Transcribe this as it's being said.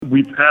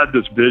we've had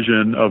this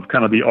vision of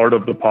kind of the art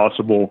of the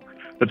possible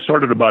that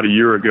started about a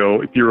year ago.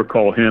 If you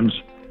recall HIMSS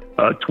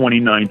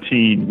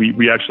 2019,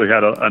 we actually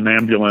had an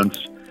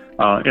ambulance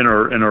in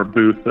our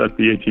booth at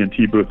the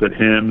AT&T booth at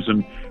HIMSS,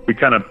 and we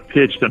kind of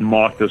pitched and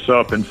mocked this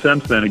up. And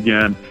since then,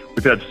 again,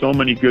 we've had so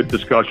many good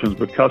discussions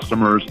with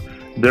customers.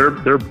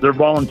 They're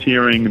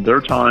volunteering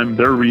their time,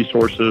 their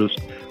resources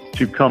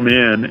to come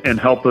in and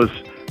help us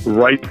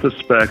write the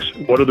specs.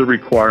 What are the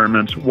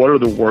requirements? What are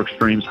the work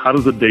streams? How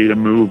does the data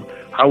move?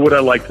 How would I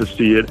like to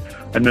see it?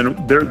 And then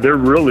they're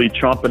really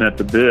chomping at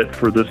the bit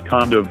for this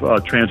kind of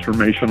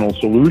transformational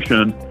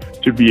solution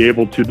to be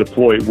able to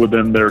deploy it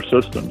within their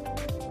system.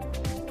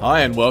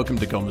 Hi, and welcome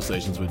to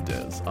Conversations with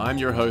Des. I'm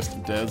your host,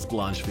 Des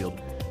Blanchfield.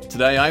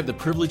 Today, I have the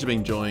privilege of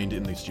being joined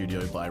in the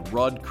studio by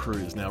Rod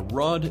Cruz. Now,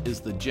 Rod is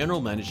the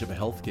General Manager for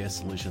Healthcare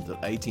Solutions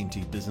at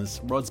AT&T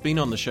Business. Rod's been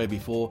on the show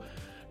before.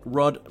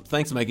 Rod,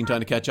 thanks for making time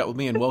to catch up with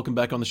me, and welcome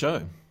back on the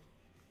show.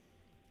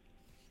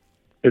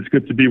 It's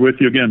good to be with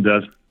you again,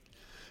 Des.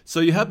 So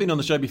you have been on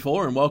the show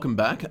before, and welcome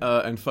back.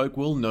 And folk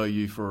will know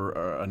you for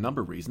a number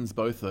of reasons.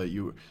 Both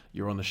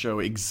you're on the show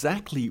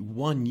exactly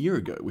 1 year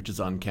ago, which is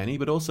uncanny,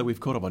 but also we've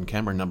caught up on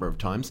camera a number of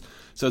times.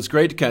 So it's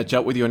great to catch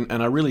up with you, and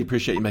I really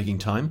appreciate you making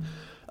time.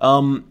 I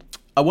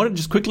want to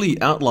just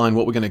quickly outline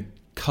what we're going to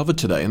cover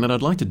today, and then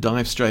I'd like to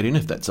dive straight in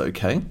if that's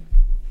okay.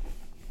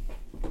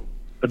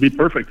 That'd be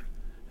perfect.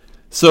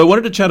 So I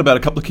wanted to chat about a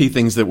couple of key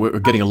things that are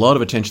getting a lot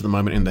of attention at the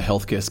moment in the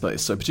healthcare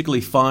space. So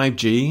particularly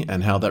 5G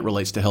and how that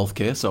relates to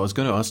healthcare. So I was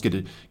going to ask you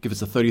to give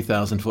us a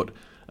 30,000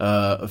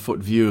 foot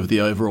view of the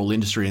overall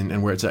industry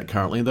and where it's at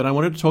currently. And then I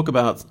wanted to talk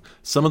about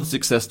some of the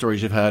success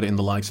stories you've had in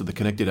the likes of the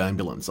connected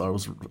ambulance.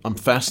 I'm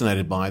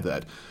fascinated by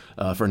that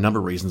for a number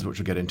of reasons, which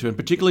we'll get into, and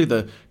particularly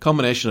the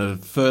combination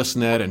of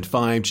FirstNet and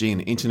 5G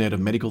and Internet of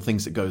Medical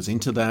things that goes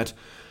into that.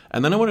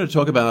 And then I wanted to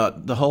talk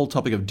about the whole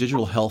topic of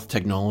digital health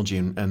technology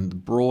and the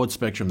broad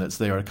spectrum that's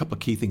there. A couple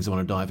of key things I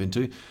want to dive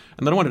into.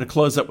 And then I wanted to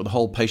close up with the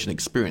whole patient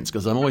experience,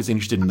 because I'm always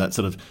interested in that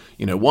sort of,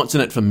 what's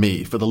in it for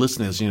me? For the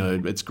listeners,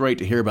 it's great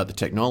to hear about the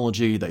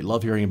technology. They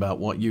love hearing about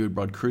what you and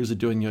Rod Cruz are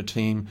doing in your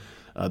team.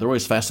 They're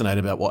always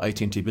fascinated about what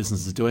AT&T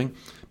Business is doing.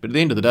 But at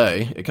the end of the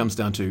day, it comes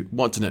down to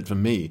what's in it for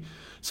me.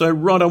 So,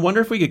 Rod, I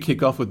wonder if we could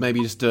kick off with maybe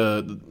just,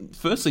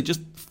 firstly,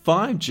 just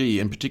 5G,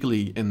 and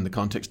particularly in the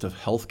context of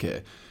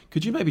healthcare.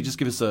 Could you maybe just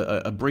give us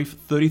a brief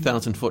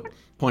 30,000 foot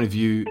point of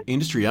view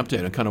industry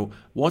update on kind of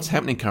what's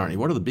happening currently?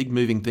 What are the big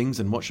moving things,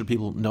 and what should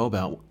people know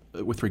about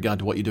with regard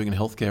to what you're doing in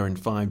healthcare and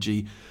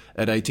 5G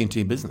at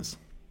AT&T Business?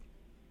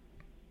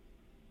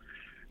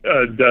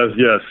 Des,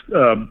 yes.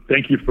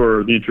 Thank you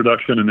for the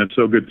introduction, and it's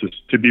so good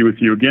to be with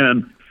you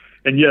again.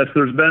 And yes,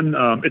 there's been,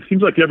 it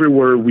seems like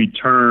everywhere we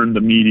turn, the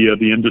media,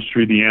 the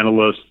industry, the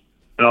analysts,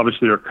 and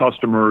obviously our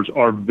customers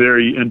are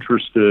very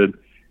interested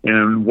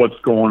in what's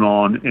going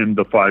on in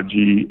the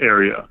 5G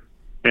area.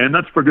 And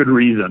that's for good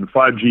reason.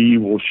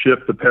 5G will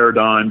shift the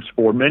paradigms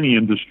for many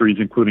industries,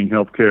 including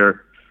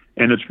healthcare,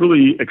 and it's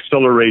really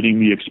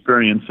accelerating the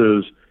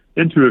experiences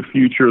into a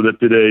future that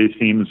today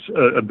seems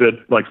a bit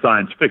like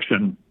science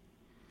fiction.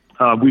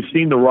 We've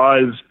seen the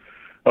rise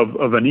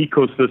of an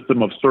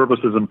ecosystem of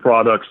services and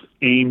products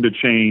aimed to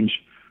change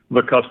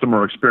the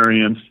customer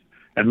experience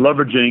and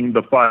leveraging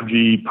the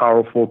 5G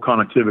powerful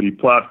connectivity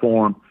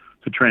platform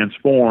to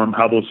transform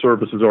how those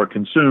services are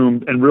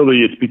consumed. And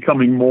really, it's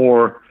becoming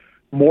more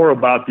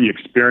about the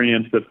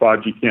experience that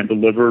 5G can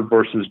deliver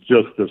versus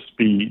just the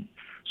speed.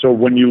 So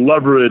when you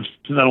leverage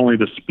not only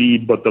the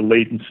speed, but the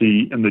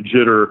latency and the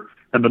jitter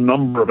and the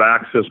number of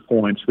access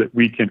points that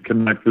we can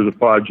connect through the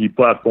 5G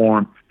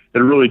platform, it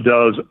really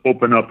does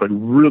open up a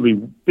really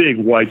big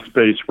white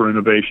space for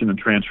innovation and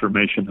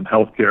transformation in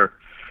healthcare.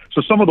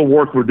 So some of the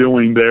work we're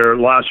doing there,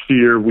 last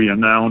year we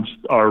announced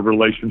our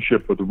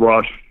relationship with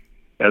Rush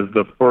as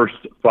the first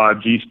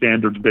 5G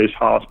standards-based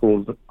hospital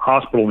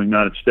in the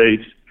United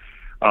States.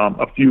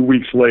 A few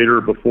weeks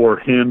later, before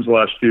HIMSS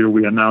last year,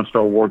 we announced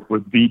our work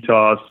with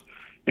VITAS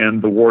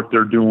and the work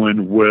they're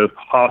doing with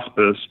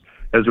hospice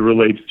as it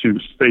relates to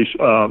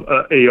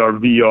AR,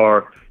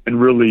 VR,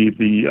 and really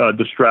the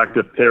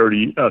distractive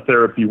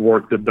therapy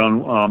work they've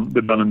done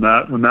in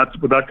that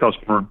with that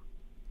customer.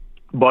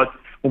 But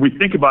when we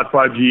think about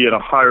 5G at a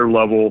higher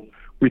level,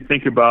 we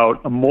think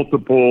about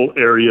multiple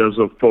areas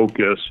of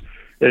focus.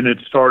 And it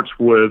starts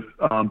with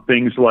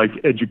things like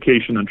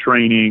education and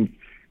training.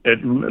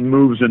 It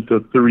moves into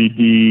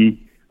 3D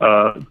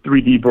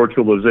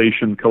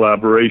virtualization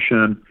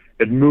collaboration.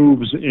 It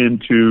moves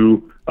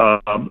into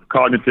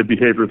cognitive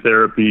behavior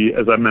therapy,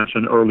 as I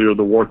mentioned earlier,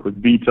 the work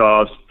with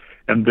VITAS.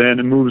 And then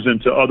it moves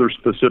into other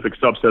specific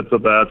subsets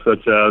of that,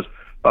 such as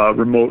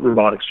remote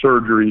robotic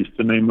surgeries,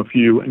 to name a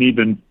few, and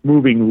even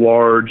moving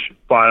large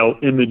file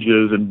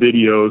images and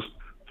videos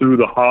through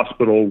the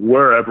hospital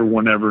wherever,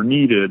 whenever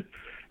needed.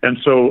 And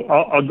so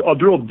I'll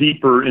drill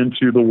deeper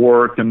into the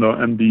work and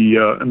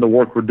the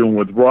work we're doing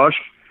with Rush,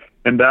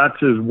 and that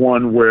is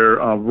one where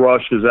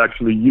Rush is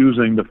actually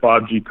using the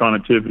 5G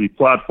connectivity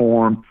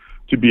platform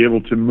to be able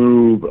to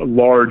move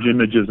large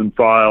images and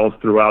files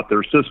throughout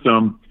their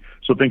system.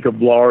 So think of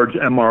large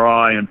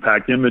MRI and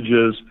PACT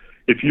images,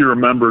 if you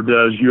remember,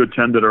 Des, you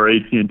attended our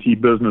AT&T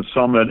Business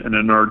Summit, and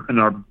in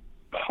our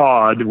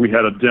pod, we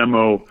had a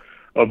demo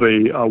of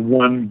a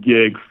 1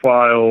 gig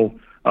file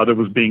that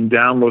was being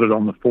downloaded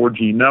on the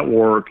 4G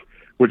network,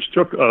 which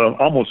took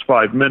almost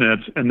 5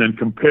 minutes, and then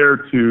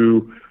compared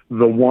to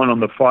the one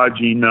on the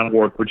 5G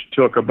network, which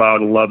took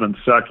about 11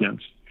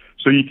 seconds.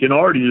 So you can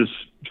already just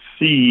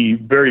see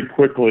very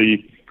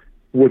quickly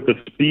with the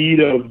speed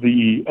of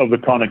the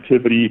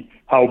connectivity,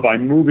 how by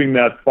moving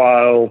that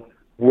file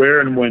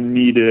where and when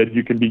needed,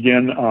 you can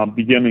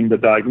beginning the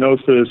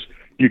diagnosis.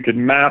 You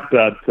can map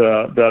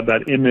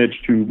that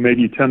image to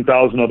maybe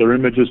 10,000 other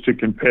images to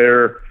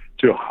compare,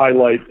 to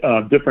highlight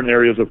different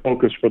areas of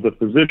focus for the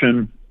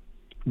physician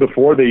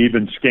before they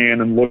even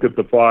scan and look at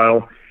the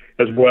file,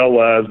 as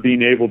well as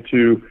being able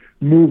to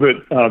move it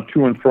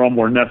to and from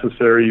where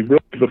necessary,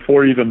 really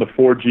before even the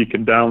 4G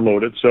can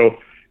download it. So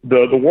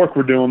the work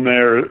we're doing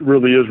there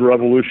really is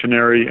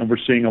revolutionary, and we're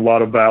seeing a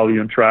lot of value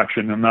and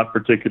traction in that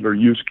particular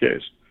use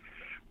case.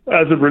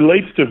 As it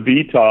relates to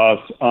VITAS,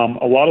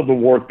 a lot of the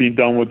work being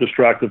done with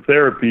distractive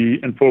therapy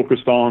and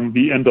focused on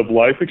the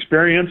end-of-life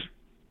experience,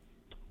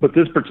 but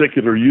this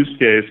particular use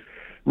case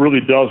really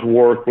does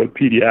work with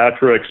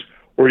pediatrics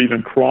or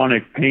even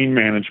chronic pain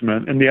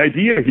management. And the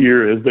idea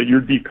here is that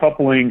you're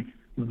decoupling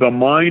the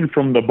mind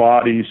from the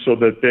body so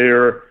that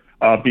they're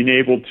being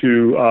able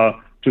to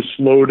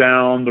slow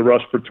down the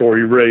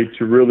respiratory rate,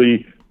 to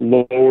really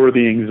lower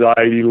the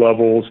anxiety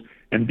levels,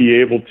 and be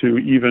able to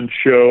even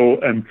show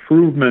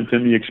improvement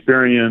in the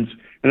experience.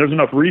 And there's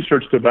enough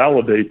research to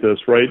validate this,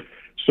 right?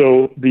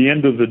 So the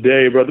end of the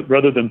day,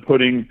 rather than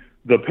putting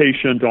the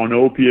patient on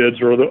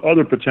opiates or the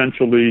other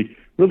potentially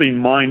really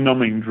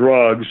mind-numbing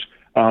drugs,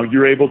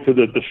 you're able to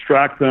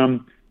distract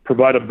them,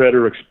 provide a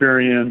better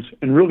experience,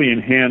 and really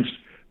enhance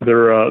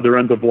their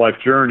end-of-life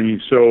journey.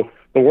 So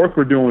the work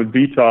we're doing with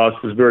VITAS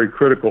is very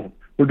critical.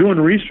 We're doing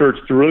research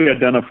to really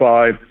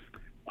identify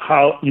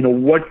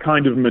what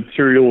kind of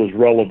material is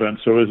relevant.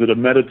 So is it a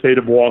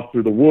meditative walk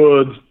through the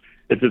woods?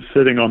 Is it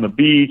sitting on the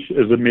beach?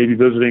 Is it maybe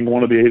visiting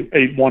one of the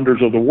 8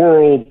 wonders of the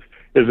world?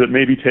 Is it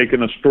maybe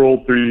taking a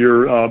stroll through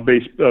your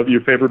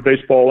favorite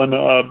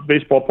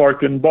baseball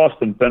park in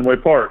Boston, Fenway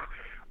Park?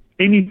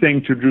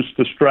 Anything to just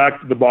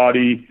distract the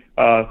body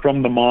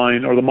from the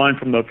mind, or the mind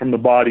from the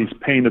body's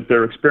pain that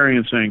they're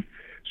experiencing.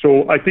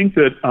 So I think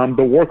that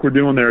the work we're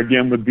doing there,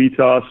 again, with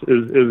VITAS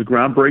is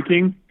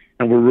groundbreaking,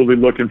 and we're really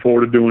looking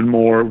forward to doing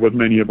more with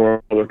many of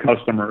our other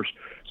customers.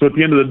 So at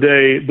the end of the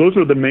day, those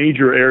are the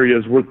major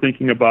areas we're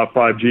thinking about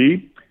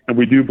 5G, and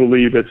we do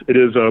believe it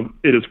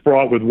is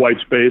fraught with white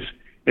space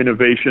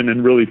innovation,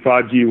 and really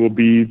 5G will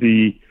be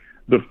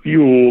the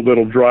fuel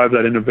that'll drive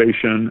that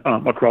innovation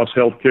across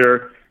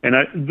healthcare. And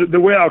the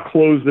way I'll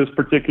close this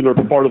particular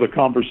part of the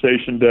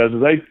conversation, Des,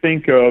 is I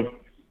think of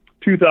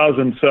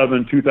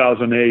 2007,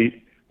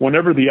 2008,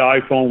 whenever the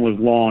iPhone was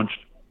launched,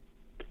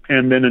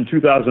 and then in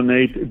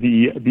 2008,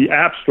 the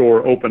App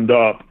Store opened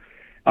up.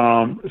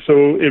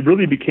 So it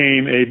really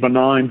became a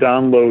benign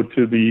download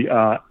to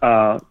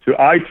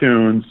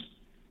iTunes.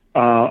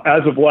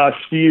 As of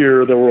last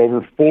year, there were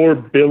over 4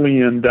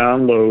 billion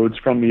downloads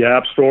from the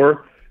App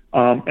Store.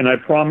 And I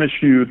promise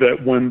you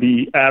that when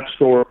the App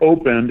Store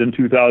opened in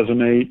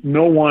 2008,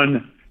 no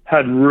one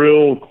had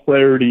real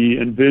clarity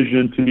and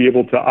vision to be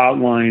able to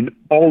outline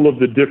all of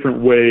the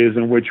different ways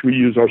in which we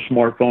use our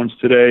smartphones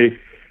today,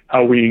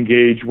 how we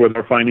engage with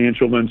our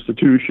financial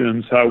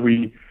institutions, how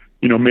we,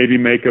 maybe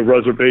make a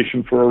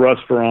reservation for a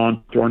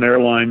restaurant or an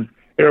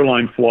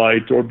airline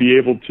flight, or be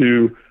able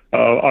to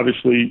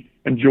obviously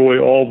enjoy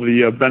all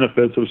the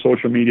benefits of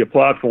social media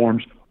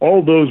platforms.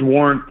 All those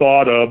weren't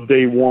thought of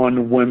day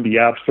one when the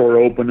App Store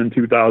opened in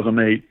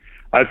 2008.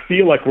 I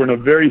feel like we're in a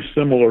very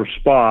similar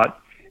spot,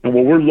 and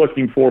what we're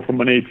looking for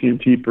from an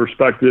AT&T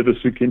perspective is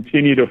to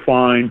continue to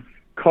find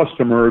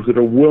customers that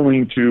are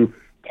willing to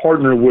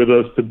partner with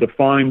us to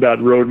define that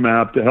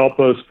roadmap, to help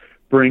us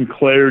bring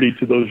clarity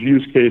to those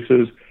use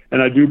cases.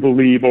 And I do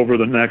believe over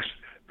the next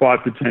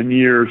 5 to 10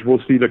 years,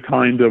 we'll see the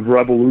kind of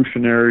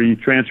revolutionary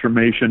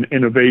transformation,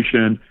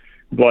 innovation,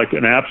 like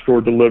an App Store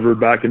delivered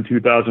back in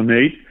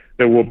 2008,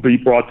 that will be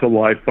brought to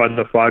life by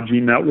the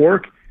 5G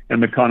network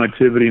and the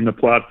connectivity and the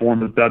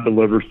platform that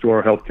delivers to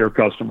our healthcare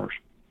customers.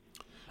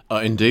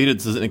 Indeed,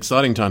 it's an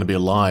exciting time to be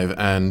alive.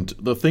 And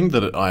the thing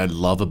that I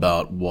love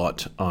about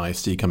what I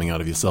see coming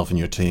out of yourself and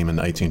your team and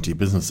AT&T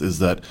Business is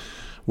that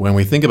when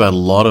we think about a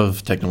lot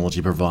of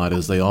technology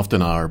providers, they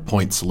often are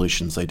point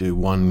solutions. They do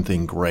one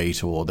thing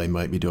great, or they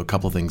maybe do a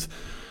couple of things.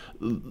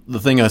 The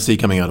thing I see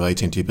coming out of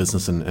AT&T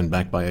Business and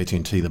backed by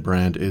AT&T, the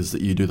brand, is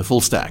that you do the full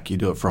stack. You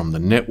do it from the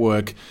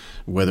network,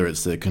 whether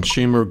it's the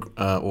consumer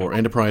or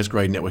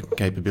enterprise-grade networking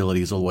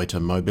capabilities, all the way to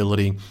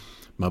mobility,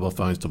 mobile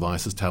phones,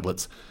 devices,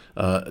 tablets,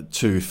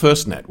 to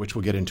FirstNet, which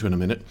we'll get into in a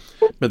minute.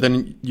 But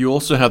then you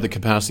also have the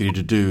capacity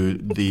to do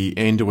the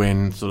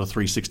end-to-end sort of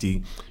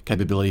 360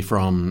 capability,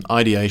 from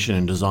ideation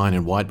and design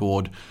and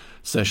whiteboard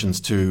sessions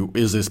to,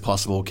 is this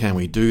possible, can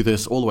we do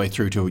this, all the way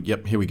through to,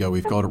 yep, here we go,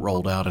 we've got it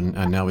rolled out,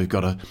 and now we've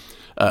got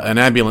an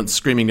ambulance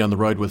screaming down the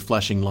road with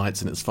flashing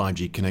lights, and it's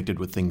 5G connected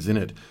with things in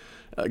it.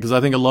 Because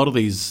I think a lot of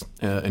these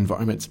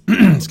environments,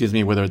 excuse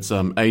me, whether it's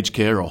aged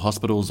care or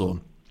hospitals or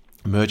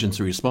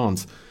emergency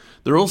response,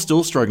 they're all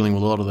still struggling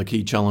with a lot of the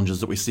key challenges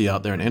that we see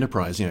out there in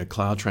enterprise,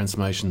 cloud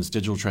transformations,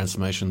 digital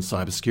transformations,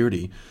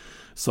 cybersecurity.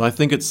 So I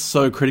think it's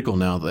so critical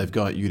now that they've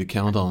got you to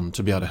count on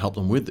to be able to help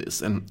them with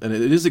this. And it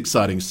is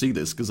exciting to see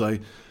this because I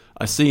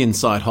see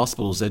inside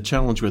hospitals they're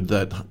challenged with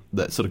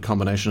that sort of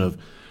combination of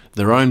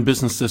their own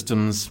business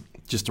systems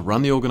just to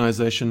run the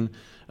organization.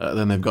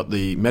 Then they've got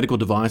the medical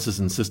devices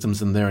and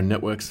systems in there and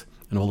networks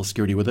and all the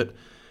security with it.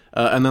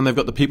 And then they've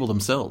got the people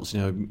themselves,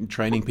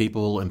 training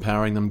people,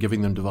 empowering them,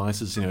 giving them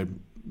devices.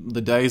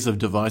 The days of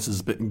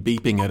devices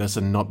beeping at us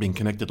and not being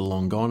connected are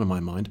long gone in my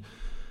mind.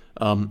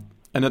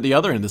 And at the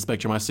other end of the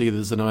spectrum, I see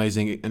there's an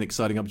amazing and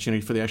exciting opportunity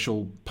for the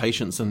actual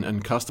patients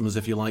and customers,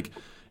 if you like,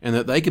 and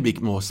that they could be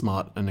more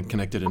smart and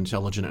connected,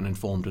 intelligent and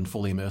informed and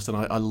fully immersed. And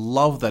I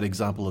love that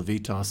example of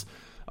Vitas.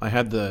 I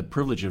had the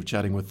privilege of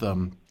chatting with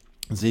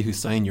Z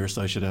Hussain, your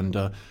associate,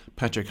 and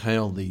Patrick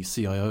Hale, the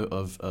CIO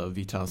of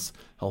Vitas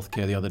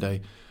Healthcare the other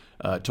day,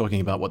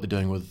 talking about what they're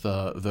doing with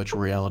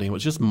virtual reality. It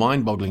was just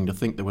mind-boggling to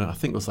think that when I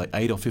think it was like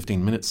 8 or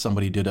 15 minutes,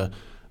 somebody did a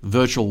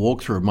virtual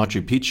walkthrough of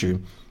Machu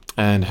Picchu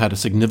and had a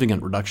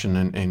significant reduction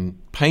in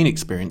pain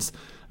experience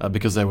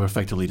because they were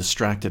effectively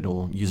distracted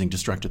or using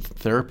distracted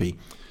therapy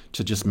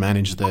to just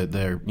manage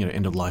their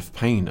end-of-life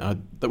pain.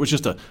 That was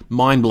just a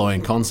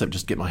mind-blowing concept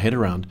just to get my head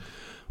around.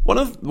 One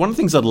of the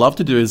things I'd love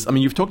to do is,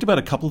 you've talked about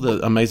a couple of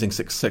the amazing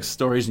success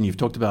stories and you've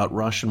talked about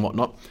Rush and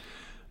whatnot.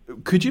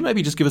 Could you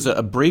maybe just give us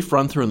a brief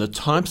run through on the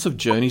types of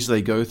journeys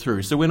they go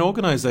through? So when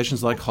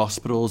organizations like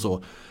hospitals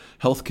or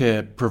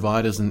healthcare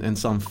providers in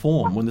some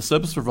form, when the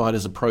service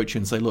providers approach you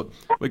and say, look,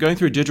 we're going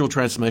through digital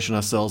transformation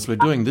ourselves, we're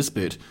doing this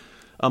bit,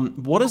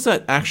 what does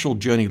that actual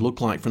journey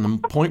look like from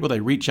the point where they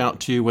reach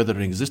out to you, whether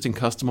an existing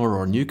customer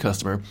or a new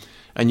customer,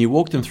 and you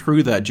walk them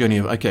through that journey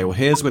of, okay, well,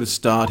 here's where to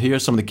start, here are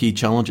some of the key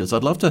challenges.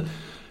 I'd love to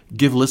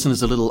give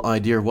listeners a little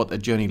idea of what that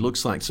journey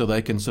looks like so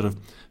they can sort of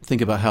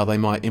think about how they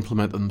might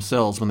implement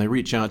themselves when they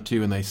reach out to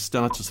you and they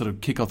start to sort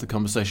of kick off the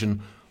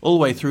conversation all the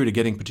way through to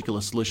getting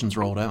particular solutions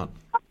rolled out.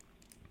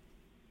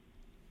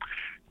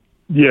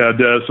 Yeah,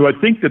 Des. So I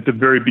think at the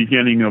very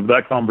beginning of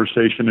that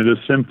conversation, it is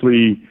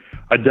simply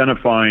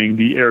identifying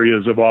the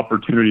areas of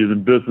opportunities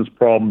and business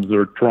problems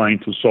they're trying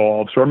to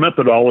solve. So our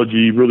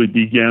methodology really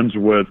begins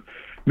with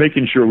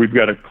making sure we've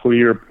got a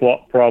clear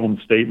problem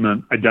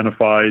statement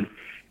identified,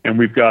 and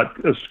we've got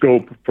a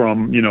scope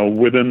from,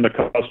 within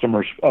the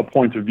customer's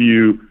point of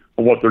view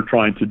of what they're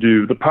trying to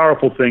do. The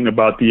powerful thing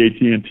about the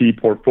AT&T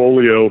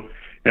portfolio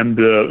and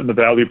the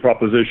value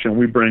proposition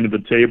we bring to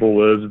the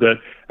table is that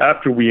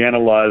after we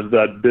analyze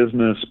that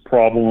business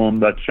problem,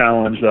 that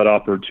challenge, that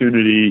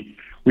opportunity,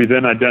 we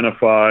then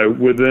identify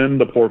within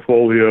the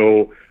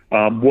portfolio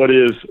what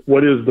is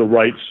the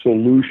right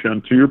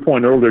solution. To your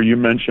point earlier, you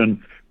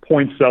mentioned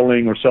point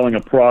selling or selling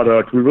a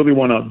product. We really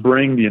want to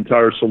bring the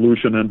entire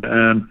solution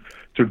and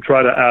to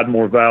try to add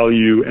more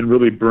value and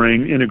really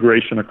bring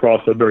integration across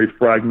a very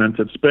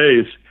fragmented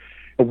space.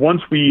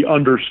 Once we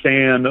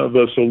understand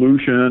the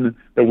solution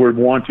that we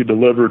want to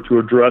deliver to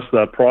address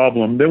that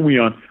problem, then we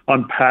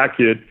unpack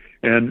it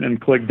and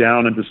click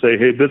down and to say,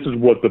 hey, this is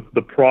what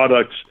the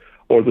products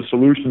or the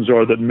solutions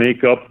are that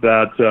make up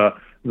that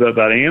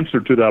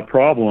answer to that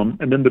problem.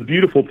 And then the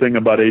beautiful thing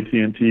about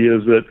AT&T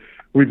is that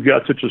we've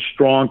got such a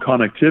strong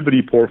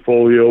connectivity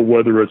portfolio,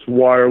 whether it's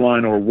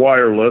wireline or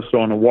wireless. So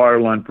on a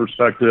wireline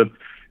perspective,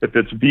 if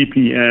it's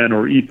VPN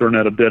or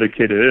Ethernet, a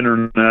dedicated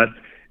internet,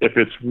 if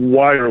it's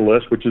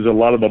wireless, which is a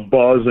lot of the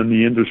buzz in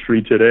the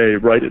industry today,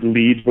 right? It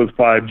leads with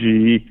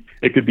 5G.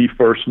 It could be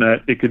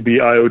FirstNet. It could be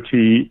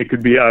IoT. It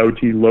could be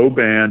IoT low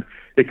band.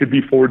 It could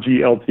be 4G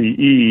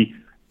LTE.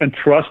 And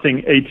trusting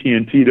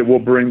AT&T that we'll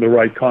bring the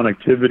right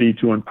connectivity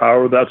to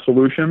empower that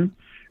solution,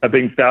 I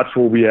think that's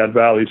where we add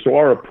value. So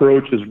our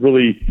approach is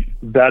really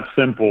that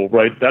simple,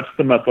 right? That's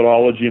the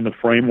methodology and the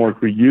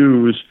framework we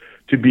use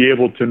to be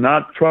able to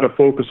not try to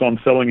focus on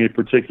selling a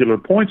particular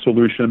point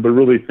solution, but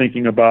really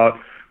thinking about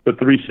the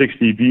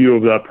 360 view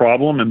of that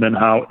problem and then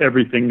how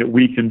everything that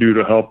we can do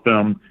to help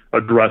them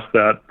address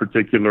that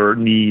particular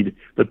need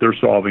that they're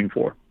solving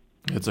for.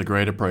 It's a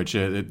great approach.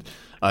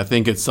 I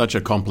think it's such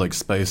a complex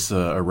space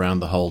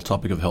around the whole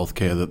topic of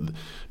healthcare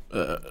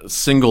that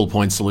single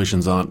point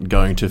solutions aren't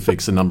going to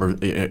fix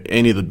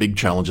any of the big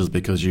challenges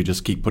because you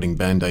just keep putting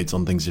band-aids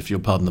on things, if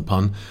you'll pardon the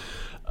pun.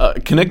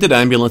 Connected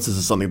ambulances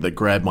is something that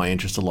grabbed my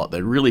interest a lot.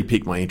 They really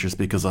piqued my interest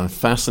because I'm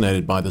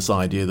fascinated by this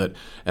idea that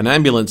an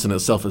ambulance in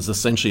itself is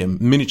essentially a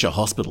miniature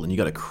hospital, and you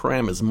got to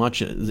cram as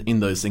much in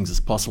those things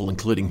as possible,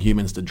 including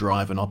humans to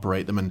drive and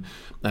operate them,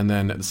 and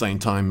then at the same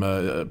time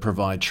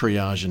provide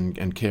triage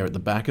and care at the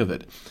back of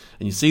it.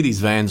 And you see these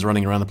vans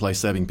running around the place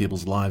saving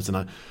people's lives.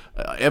 And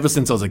ever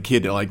since I was a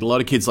kid, like a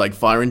lot of kids like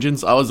fire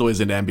engines, I was always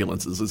in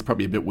ambulances. It's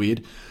probably a bit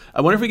weird. I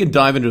wonder if we can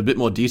dive into a bit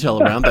more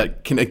detail around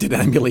that connected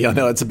ambulance. I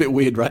know it's a bit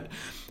weird, right?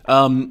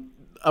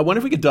 I wonder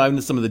if we could dive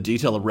into some of the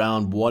detail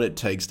around what it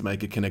takes to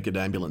make a connected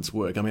ambulance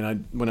work. I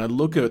mean, when I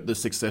look at the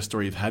success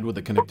story you've had with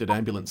the connected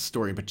ambulance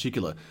story in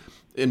particular,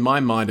 in my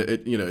mind,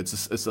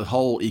 it's a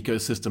whole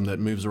ecosystem that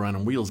moves around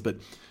on wheels. But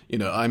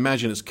I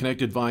imagine it's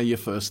connected via your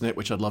FirstNet,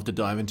 which I'd love to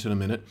dive into in a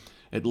minute.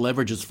 It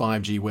leverages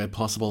 5G where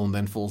possible and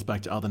then falls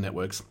back to other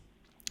networks.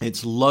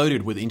 It's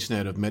loaded with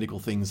Internet of Medical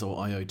Things or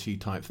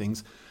IoT type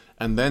things,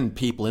 and then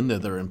people in there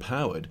that are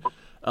empowered.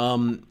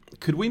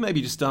 Could we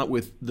maybe just start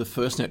with the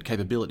FirstNet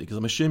capability? Because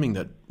I'm assuming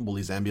that all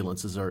these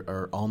ambulances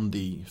are on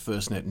the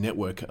FirstNet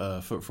network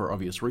for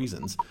obvious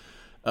reasons.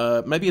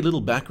 Maybe a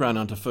little background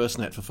onto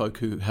FirstNet for folk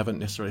who haven't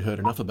necessarily heard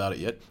enough about it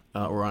yet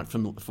or aren't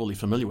fully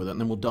familiar with it,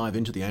 and then we'll dive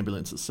into the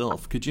ambulance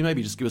itself. Could you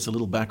maybe just give us a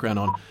little background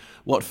on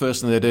what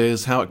FirstNet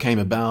is, how it came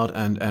about,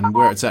 and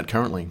where it's at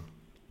currently?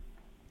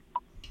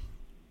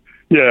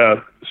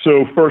 Yeah,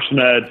 so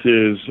FirstNet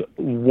is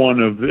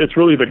it's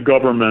really the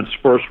government's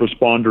first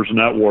responders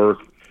network.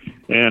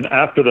 And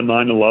after the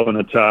 9/11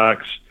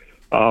 attacks,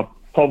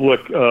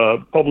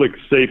 public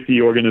safety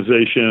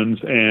organizations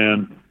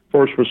and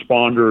first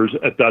responders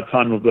at that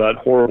time of that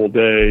horrible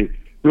day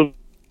really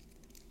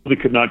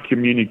could not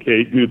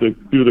communicate due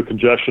to the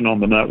congestion on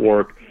the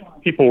network.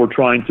 People were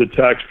trying to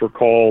text or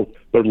call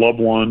their loved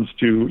ones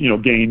to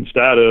gain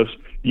status,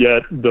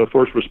 yet the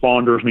first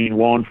responders, meaning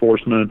law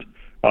enforcement,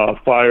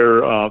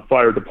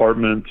 fire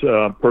department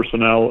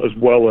personnel, as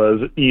well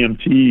as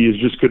EMTs,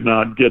 just could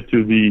not get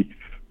to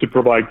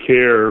provide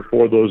care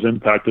for those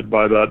impacted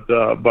by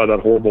that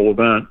horrible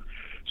event.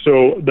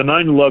 So the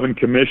 9/11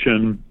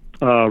 Commission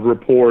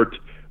report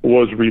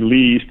was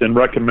released and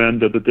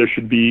recommended that there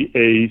should be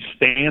a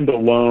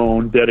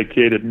standalone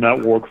dedicated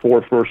network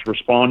for first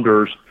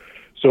responders.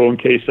 So in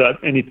case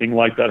anything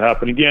like that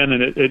happened again,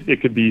 and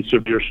it could be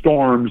severe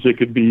storms, it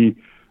could be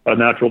a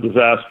natural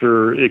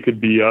disaster, it could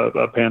be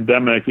a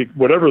pandemic,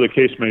 whatever the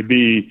case may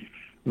be,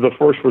 the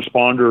first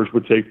responders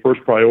would take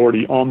first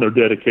priority on their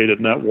dedicated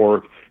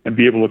network and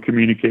be able to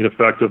communicate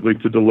effectively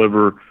to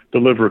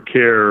deliver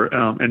care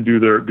and do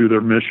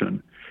their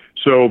mission.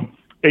 So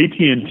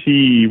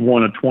AT&T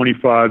won a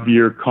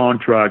 25-year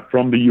contract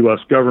from the U.S.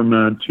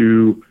 government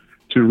to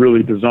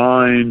really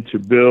design, to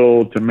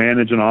build, to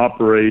manage and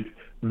operate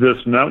this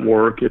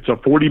network. It's a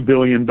 $40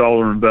 billion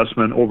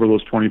investment over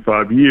those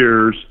 25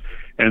 years.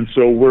 And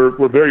so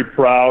we're very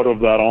proud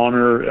of that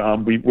honor.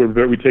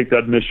 We take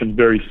that mission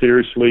very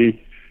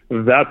seriously.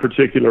 That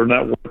particular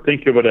network,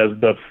 think of it as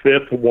the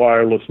fifth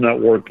wireless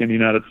network in the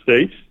United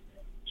States.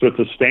 So it's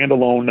a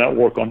standalone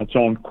network on its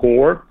own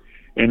core,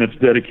 and it's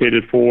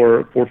dedicated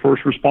for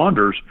first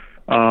responders.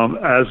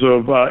 As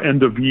of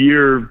end of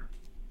year,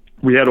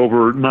 we had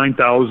over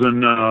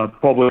 9,000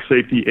 public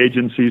safety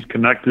agencies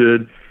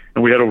connected,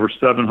 and we had over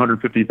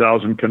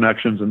 750,000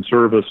 connections in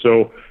service.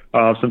 So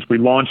since we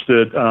launched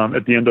it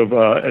at the end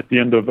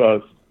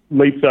of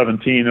late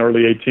 17,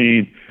 early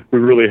 18, we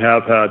really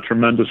have had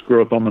tremendous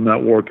growth on the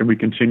network, and we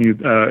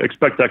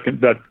expect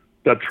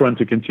that trend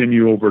to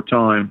continue over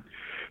time.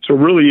 So it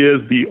really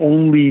is the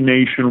only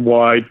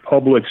nationwide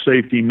public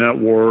safety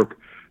network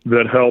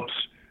that helps,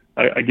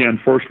 again,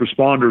 first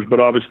responders, but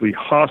obviously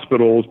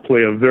hospitals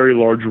play a very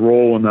large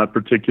role in that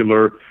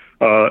particular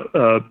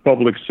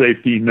public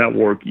safety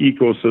network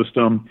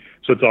ecosystem.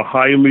 So it's a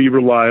highly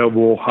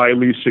reliable,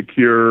 highly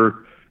secure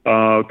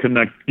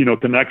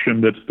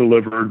connection that's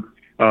delivered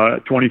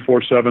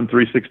 24/7,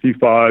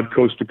 365,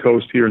 coast to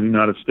coast here in the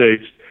United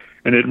States.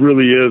 And it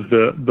really is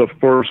the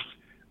first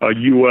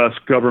U.S.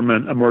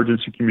 government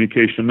emergency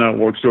communication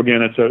network. So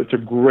again, it's a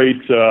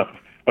great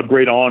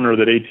honor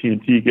that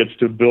AT&T gets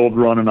to build,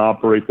 run, and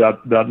operate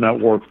that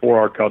network for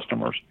our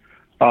customers.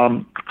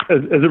 As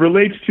it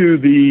relates to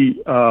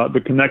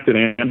the connected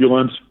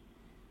ambulance,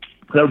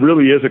 that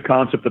really is a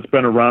concept that's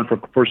been around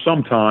for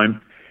some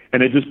time,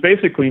 and it just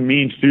basically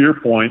means, to your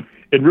point,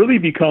 it really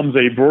becomes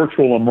a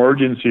virtual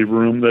emergency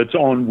room that's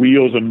on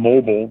wheels and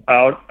mobile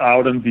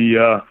out in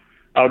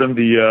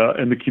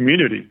the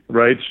community,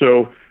 right?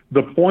 So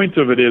the point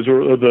of it is,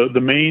 or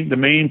the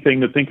main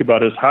thing to think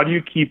about is, how do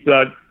you keep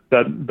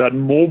that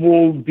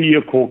mobile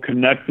vehicle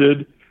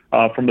connected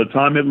from the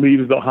time it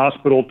leaves the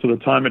hospital to the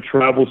time it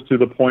travels to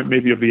the point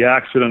maybe of the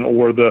accident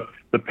or the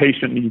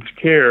patient needs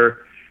care.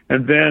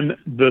 And then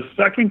the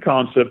second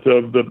concept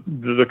of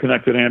the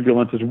connected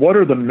ambulance is, what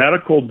are the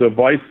medical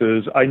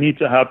devices I need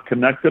to have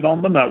connected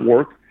on the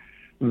network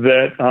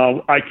that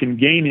I can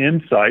gain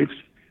insights,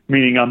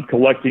 meaning I'm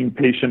collecting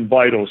patient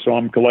vitals, so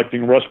I'm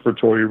collecting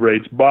respiratory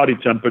rates, body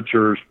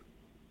temperatures,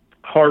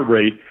 heart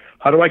rate.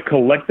 How do I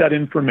collect that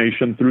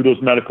information through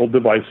those medical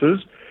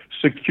devices,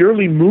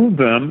 securely move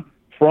them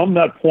from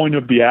that point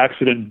of the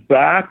accident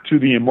back to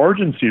the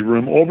emergency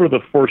room over the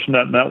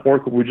FirstNet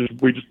network we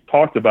just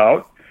talked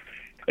about,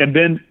 and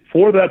then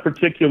for that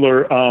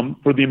particular,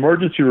 for the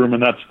emergency room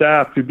and that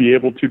staff to be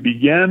able to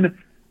begin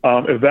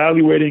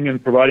evaluating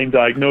and providing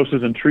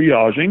diagnosis and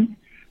triaging,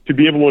 to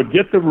be able to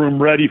get the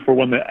room ready for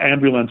when the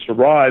ambulance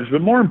arrives,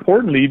 but more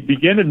importantly,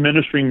 begin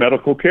administering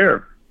medical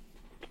care.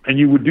 And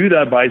you would do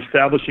that by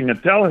establishing a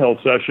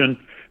telehealth session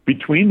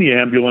between the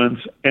ambulance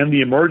and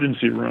the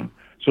emergency room.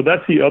 So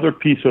that's the other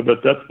piece of it.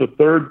 That's the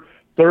third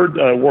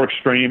work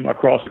stream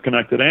across the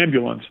connected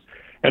ambulance.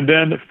 And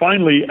then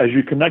finally, as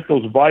you connect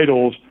those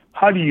vitals,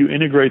 how do you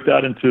integrate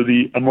that into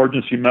the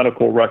emergency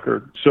medical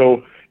record?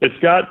 So it's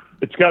got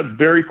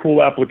very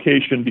cool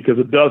application because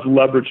it does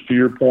leverage, to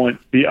your point,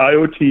 the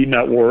IoT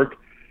network,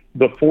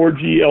 the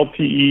 4G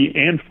LTE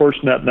and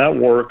FirstNet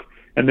network,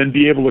 and then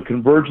be able to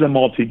converge them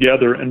all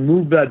together and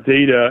move that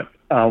data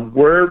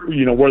where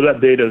that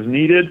data is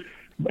needed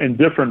in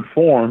different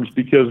forms,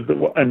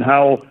 and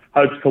how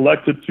it's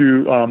collected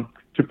to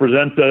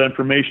present that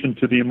information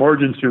to the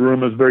emergency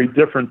room is very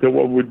different than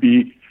what would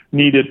be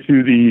needed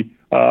to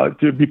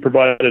be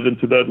provided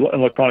into the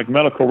electronic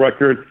medical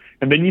record.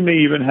 And then you may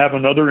even have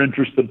another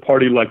interested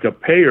party like a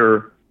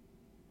payer,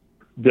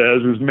 Des,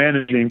 who's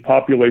managing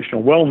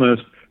population wellness,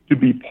 to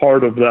be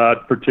part of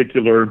that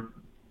particular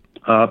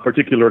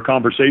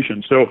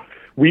conversation. So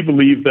we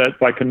believe that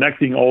by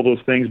connecting all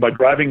those things, by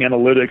driving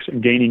analytics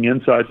and gaining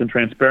insights and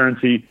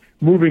transparency,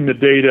 moving the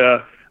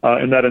data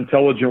in that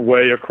intelligent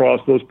way across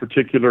those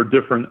particular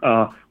different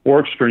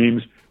work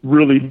streams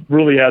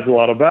really adds a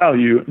lot of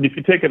value. And if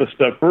you take it a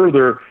step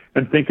further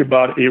and think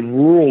about a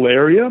rural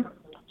area,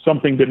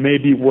 something that may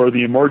be where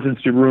the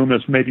emergency room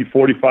is maybe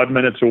 45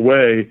 minutes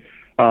away,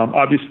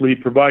 obviously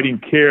providing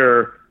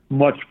care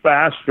much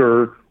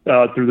faster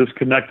through this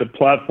connected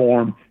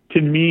platform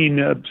can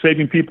mean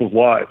saving people's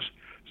lives.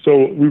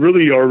 So we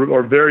really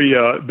are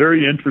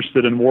very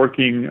interested in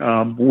working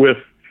with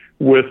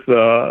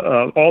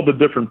all the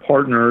different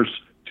partners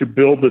to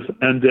build this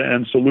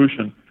end-to-end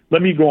solution.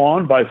 Let me go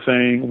on by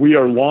saying we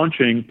are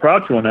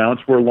proud to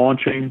announce we're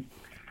launching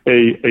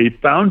a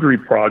foundry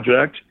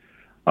project.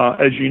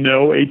 As you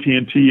know,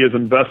 AT&T has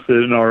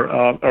invested in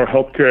our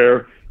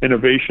healthcare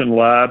innovation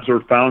labs or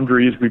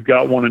foundries. We've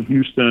got one in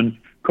Houston,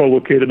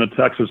 co-located in the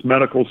Texas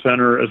Medical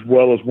Center, as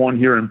well as one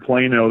here in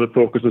Plano that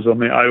focuses on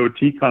the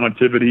IoT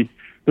connectivity.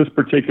 This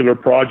particular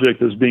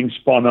project is being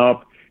spun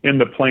up in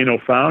the Plano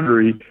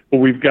foundry, but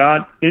we've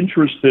got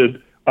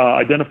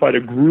identified a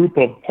group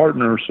of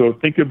partners. So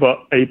think of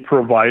a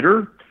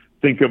provider,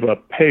 think of a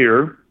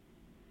payer,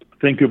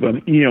 think of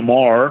an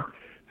EMR,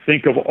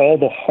 think of all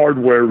the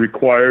hardware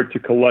required to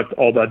collect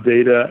all that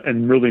data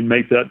and really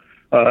make that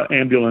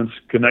ambulance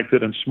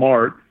connected and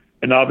smart.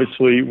 And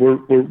obviously,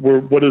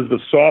 what is the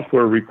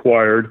software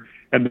required?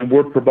 And then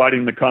we're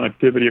providing the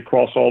connectivity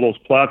across all those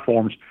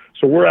platforms.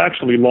 So we're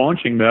actually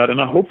launching that. And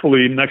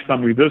hopefully, next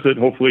time we visit,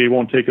 hopefully it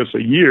won't take us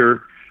a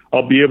year,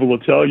 I'll be able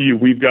to tell you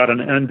we've got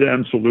an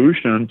end-to-end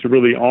solution to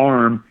really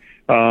arm,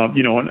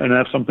 and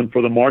have something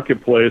for the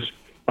marketplace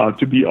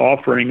to be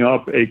offering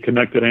up a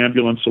connected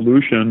ambulance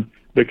solution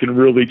that can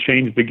really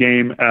change the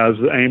game as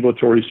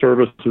ambulatory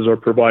services are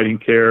providing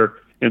care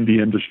in the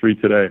industry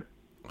today.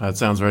 That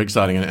sounds very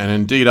exciting. And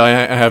indeed, I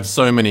have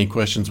so many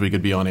questions. We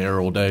could be on air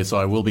all day, so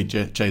I will be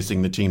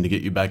chasing the team to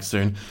get you back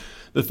soon.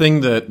 The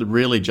thing that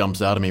really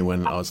jumps out at me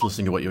when I was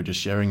listening to what you were just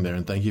sharing there,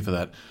 and thank you for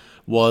that,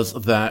 was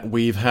that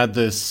we've had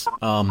this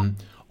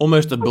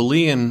almost a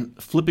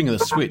Boolean flipping of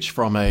the switch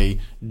from a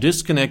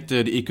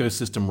disconnected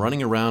ecosystem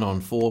running around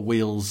on four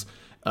wheels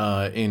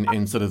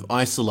in sort of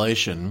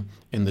isolation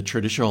in the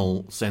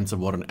traditional sense of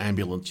what an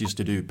ambulance used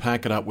to do.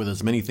 Pack it up with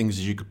as many things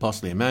as you could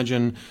possibly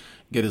imagine,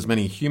 get as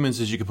many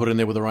humans as you could put in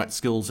there with the right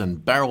skills,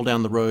 and barrel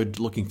down the road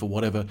looking for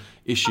whatever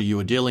issue you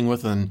were dealing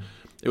with. And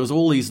it was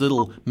all these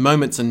little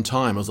moments in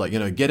time. It was like,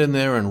 get in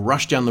there and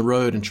rush down the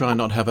road and try and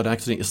not have an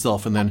accident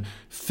yourself, and then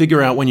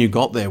figure out when you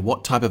got there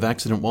what type of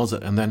accident was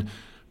it, and then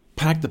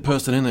pack the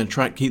person in and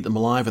try to keep them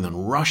alive, and then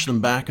rush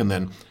them back, and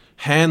then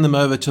hand them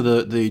over to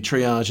the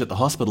triage at the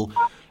hospital.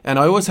 And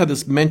I always had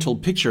this mental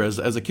picture as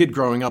a kid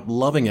growing up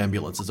loving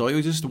ambulances. I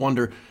always used to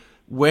wonder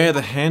where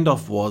the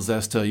handoff was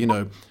as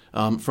to,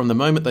 from the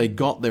moment they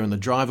got there and the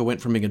driver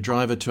went from being a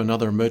driver to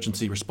another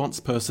emergency response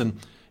person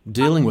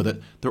dealing with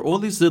it. There are all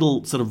these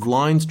little sort of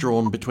lines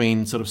drawn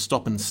between sort of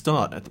stop and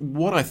start.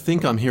 What I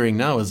think I'm hearing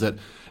now is that,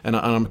 and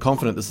I'm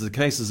confident this is the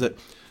case, is that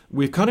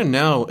we've kind of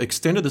now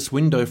extended this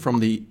window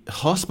from the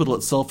hospital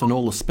itself and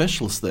all the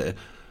specialists there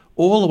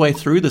all the way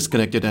through this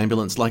connected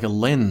ambulance like a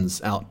lens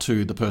out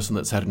to the person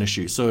that's had an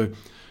issue. So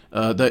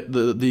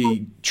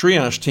the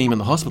triage team in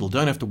the hospital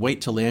don't have to wait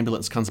till the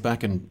ambulance comes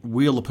back and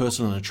wheel the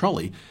person in a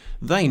trolley.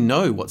 They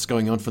know what's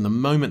going on from the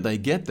moment they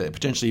get there,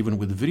 potentially even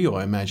with video,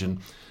 I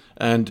imagine.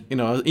 And,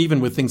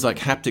 even with things like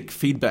haptic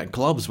feedback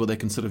gloves where they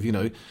can sort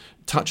of,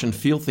 touch and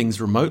feel things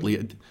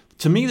remotely.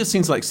 To me, this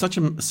seems like such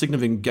a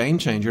significant game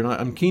changer. And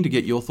I'm keen to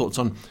get your thoughts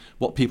on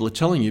what people are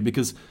telling you,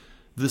 because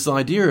this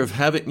idea of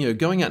having,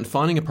 going out and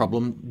finding a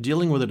problem,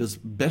 dealing with it as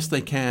best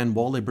they can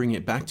while they bring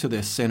it back to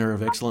their center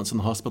of excellence in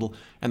the hospital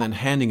and then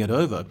handing it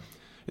over.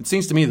 It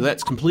seems to me that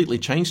that's completely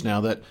changed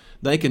now, that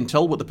they can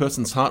tell what the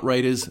person's heart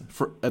rate is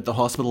at the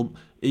hospital,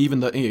 even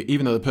though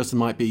the person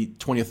might be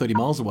 20 or 30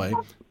 miles away,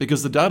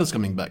 because the data's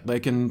coming back. They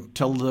can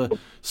tell the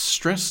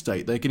stress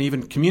state. They can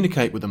even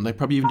communicate with them. They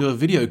probably even do a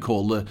video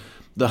call.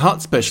 The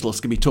heart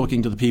specialist can be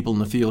talking to the people in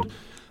the field.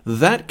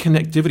 That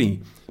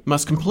connectivity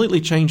must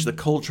completely change the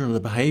culture and the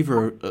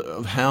behavior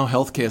of how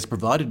healthcare is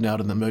provided now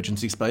in the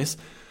emergency space.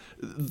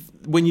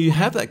 When you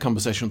have that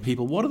conversation with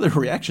people, what are their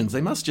reactions?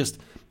 They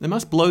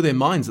must blow their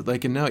minds that they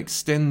can now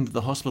extend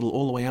the hospital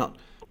all the way out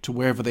to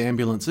wherever the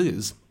ambulance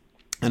is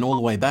and all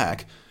the way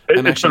back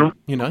and actually,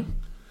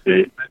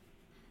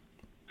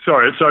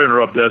 Sorry to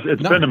interrupt, Des.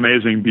 It's been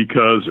amazing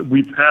because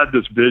we've had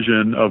this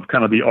vision of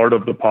kind of the art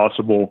of the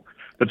possible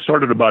that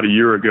started about a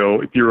year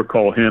ago. If you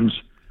recall, HIMSS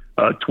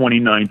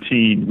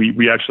 2019,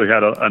 we actually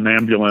had an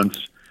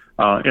ambulance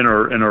in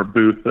our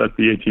booth at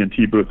the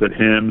AT&T booth at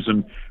HIMSS,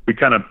 and we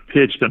kind of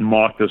pitched and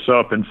mocked this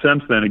up. And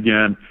since then,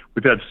 again,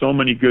 we've had so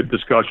many good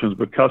discussions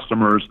with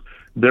customers.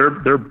 They're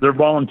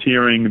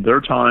volunteering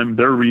their time,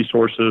 their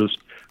resources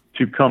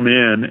to come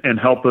in and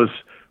help us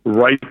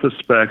write the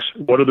specs.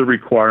 What are the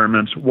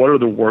requirements? What are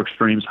the work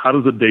streams? How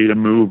does the data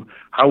move?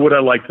 How would I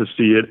like to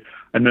see it?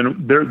 And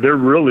then they're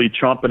really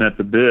chomping at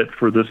the bit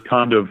for this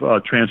kind of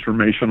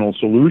transformational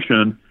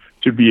solution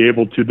to be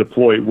able to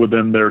deploy it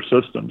within their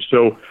system.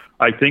 So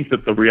I think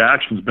that the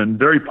reaction's been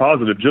very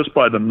positive just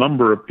by the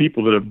number of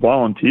people that have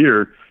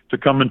volunteered to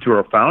come into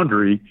our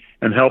foundry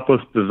and help us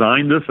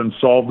design this and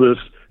solve this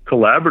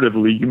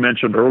collaboratively. You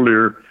mentioned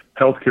earlier,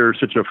 healthcare is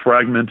such a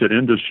fragmented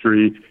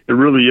industry. It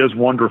really is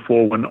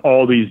wonderful when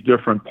all these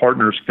different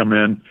partners come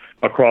in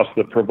across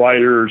the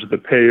providers, the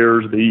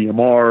payers, the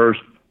EMRs,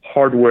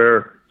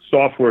 hardware,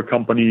 software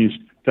companies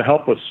to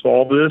help us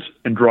solve this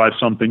and drive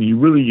something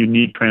really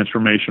unique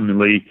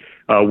transformationally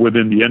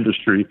within the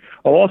industry.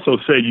 I'll also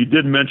say you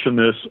did mention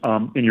this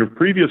in your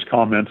previous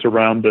comments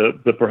around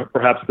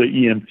perhaps the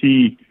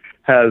EMT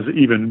has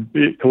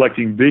even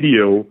collecting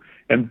video,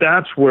 and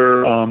that's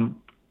where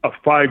a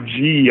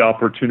 5G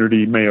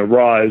opportunity may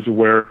arise,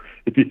 where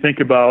if you think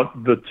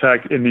about the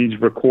tech and he's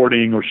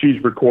recording or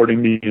she's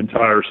recording the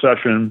entire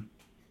session,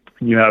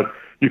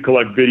 you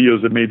collect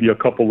videos that may be a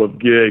couple of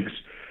gigs.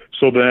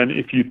 So then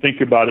if you think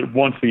about it,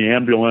 once the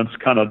ambulance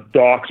kind of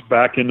docks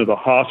back into the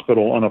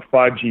hospital on a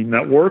 5G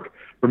network,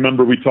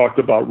 remember we talked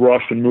about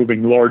rush and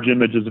moving large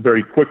images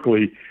very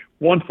quickly.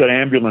 Once that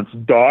ambulance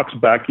docks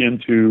back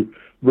into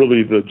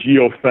really the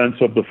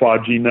geofence of the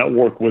 5G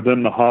network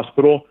within the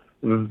hospital,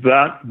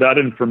 that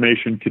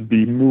information could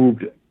be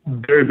moved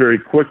very, very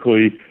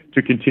quickly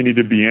to continue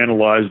to be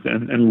analyzed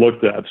and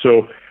looked at.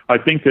 So I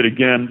think that,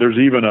 again, there's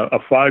even a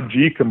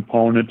 5G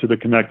component to the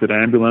connected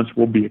ambulance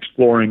we'll be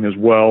exploring as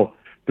well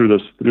through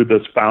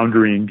this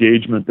foundry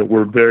engagement that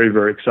we're very,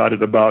 very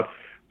excited about.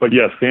 But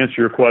yes, to answer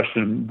your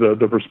question,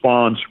 the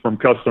response from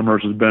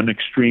customers has been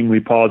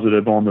extremely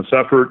positive on this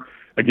effort.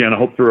 Again, I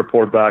hope to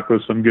report back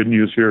with some good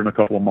news here in a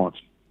couple of months.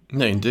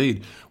 No,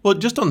 indeed. Well,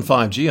 just on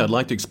 5G, I'd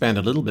like to expand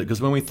a little bit,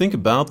 because when we think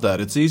about that,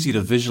 it's easy to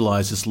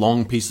visualize this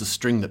long piece of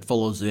string that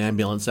follows the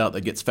ambulance out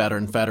that gets fatter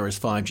and fatter as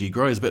 5G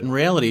grows. But in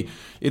reality,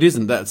 it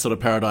isn't that sort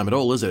of paradigm at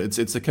all, is it?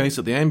 It's a case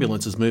that the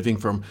ambulance is moving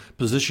from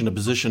position to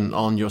position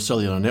on your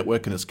cellular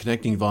network, and it's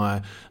connecting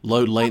via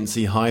low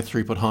latency, high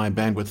throughput, high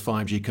bandwidth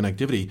 5G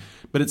connectivity.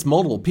 But it's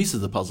multiple pieces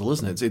of the puzzle,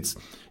 isn't it?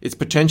 It's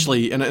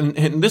potentially,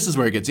 and this is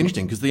where it gets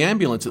interesting, because the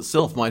ambulance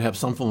itself might have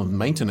some form of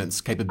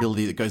maintenance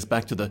capability that goes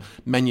back to the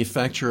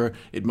manufacturer.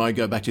 It might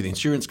go back to the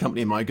insurance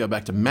company. It might go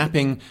back to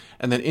mapping.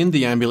 And then in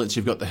the ambulance,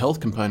 you've got the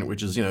health component,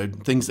 which is,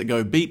 things that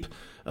go beep,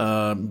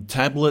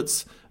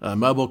 tablets,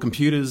 mobile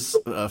computers,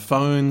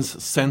 phones,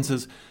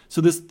 sensors. So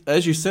this,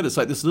 as you said, it's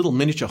like this little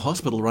miniature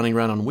hospital running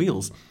around on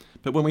wheels.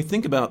 But when we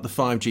think about the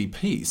 5G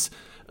piece,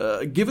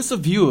 give us a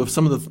view of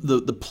some of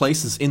the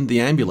places in the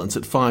ambulance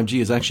that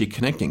 5G is actually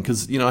connecting.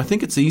 Because, I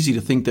think it's easy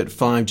to think that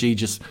 5G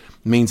just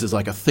means there's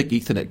like a thick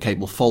Ethernet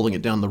cable following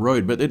it down the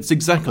road. But it's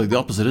exactly the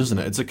opposite, isn't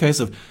it? It's a case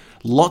of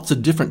lots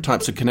of different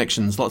types of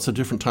connections, lots of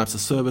different types of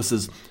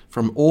services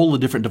from all the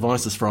different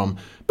devices, from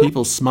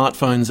people's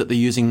smartphones that they're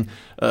using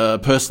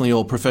personally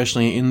or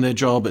professionally in their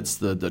job. It's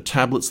the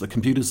tablets, the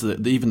computers,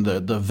 even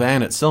the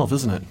van itself,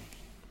 isn't it?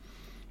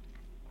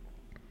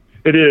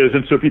 It is,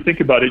 and so if you think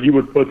about it, you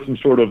would put some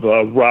sort of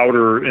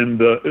router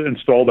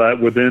install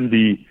that within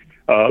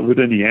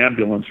the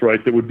ambulance,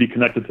 right? That would be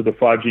connected to the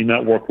 5G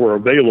network where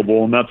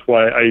available, and that's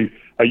why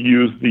I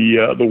use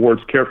the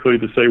words carefully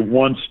to say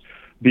once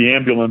the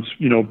ambulance,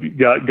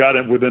 got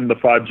it within the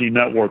 5G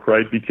network,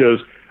 right? Because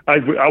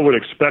I would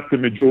expect the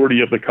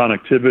majority of the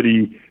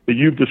connectivity that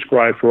you've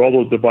described for all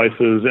those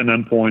devices and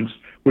endpoints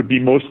would be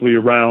mostly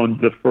around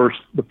the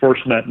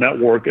FirstNet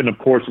network, and of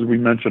course, as we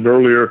mentioned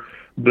earlier,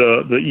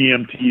 the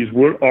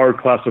EMTs are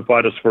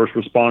classified as first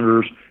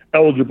responders,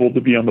 eligible to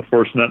be on the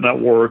FirstNet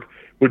network,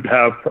 would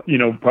have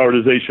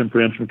prioritization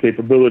preemption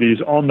capabilities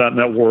on that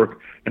network.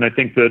 And I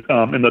think that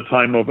in the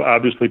time of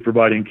obviously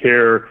providing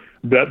care,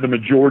 that the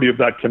majority of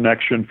that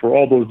connection for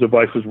all those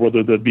devices,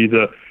 whether that be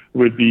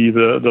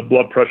the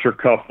blood pressure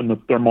cuff and the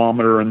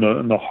thermometer and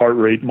the heart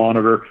rate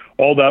monitor,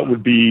 all that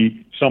would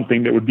be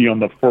something that would be on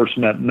the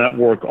FirstNet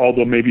network,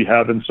 although maybe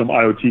having some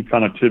IoT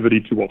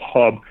connectivity to a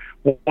hub.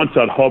 Once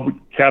that hub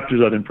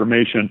captures that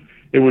information,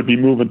 it would be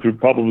moving through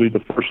probably the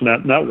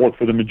FirstNet network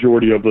for the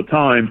majority of the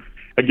time.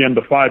 Again,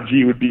 the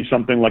 5G would be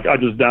something like I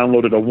just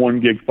downloaded a 1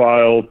 gig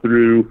file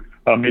through,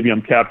 maybe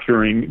I'm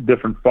capturing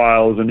different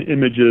files and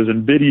images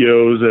and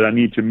videos that I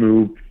need to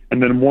move.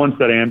 And then once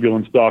that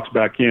ambulance docks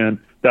back in,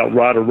 that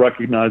router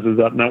recognizes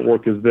that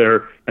network is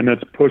there and then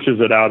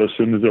pushes it out as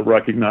soon as it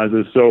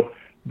recognizes. So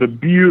the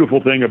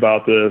beautiful thing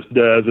about this,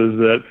 Des, is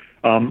that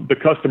the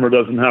customer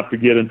doesn't have to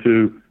get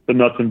into the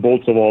nuts and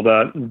bolts of all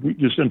that. We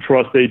just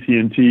entrust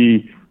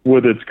AT&T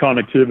with its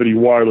connectivity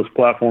wireless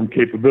platform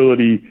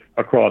capability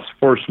across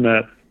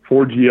FirstNet,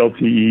 4G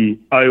LTE,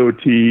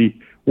 IoT.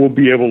 We'll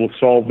be able to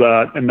solve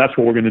that, and that's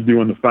what we're going to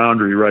do in the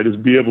Foundry, right, is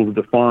be able to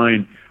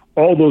define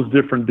all those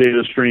different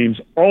data streams,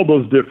 all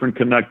those different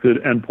connected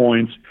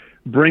endpoints,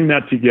 bring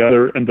that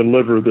together and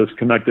deliver this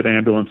connected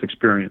ambulance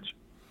experience.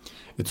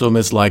 It's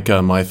almost like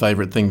my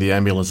favorite thing, the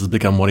ambulance, has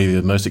become one of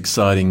the most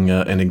exciting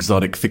and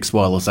exotic fixed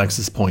wireless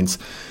access points.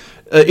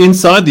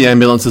 Inside the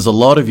ambulance, there's a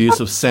lot of use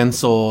of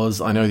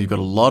sensors. I know you've got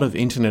a lot of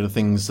Internet of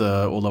Things,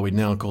 although we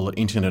now call it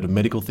Internet of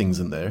Medical Things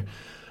in there.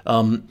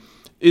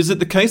 Is it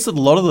the case that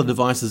a lot of the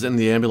devices in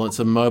the ambulance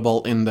are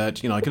mobile in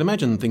that, I can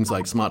imagine things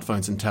like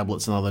smartphones and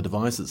tablets and other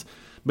devices,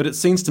 but it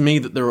seems to me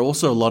that there are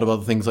also a lot of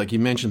other things, like you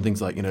mentioned,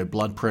 things like,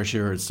 blood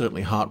pressure and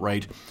certainly heart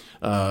rate,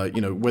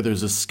 where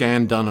there's a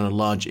scan done on a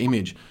large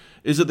image.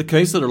 Is it the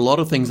case that a lot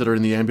of things that are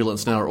in the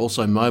ambulance now are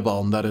also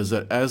mobile, and that is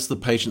that as the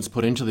patient's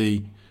put into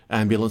the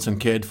ambulance and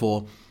cared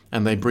for,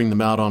 and they bring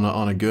them out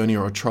on a gurney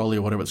or a trolley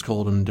or whatever it's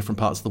called in different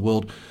parts of the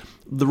world,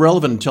 the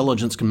relevant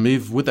intelligence can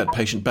move with that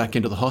patient back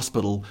into the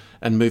hospital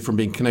and move from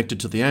being connected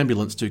to the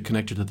ambulance to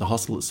connected to the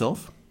hospital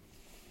itself?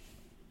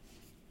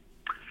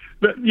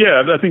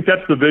 Yeah, I think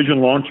that's the vision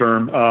long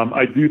term.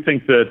 I do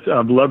think that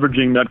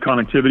leveraging that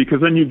connectivity,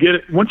 because then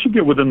once you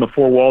get within the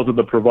four walls of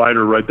the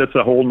provider, right, that's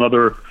a whole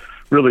nother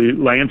really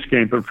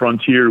landscape and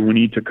frontier we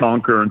need to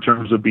conquer in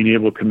terms of being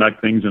able to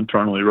connect things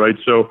internally, right?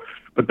 So,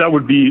 but that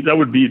would be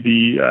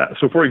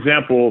so for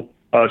example,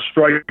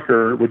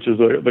 Stryker, which is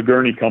the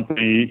gurney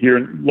company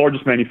here,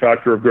 largest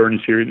manufacturer of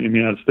gurneys here in the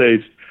United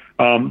States.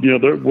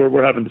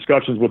 We're having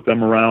discussions with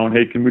them around,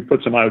 hey, can we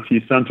put some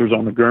IoT sensors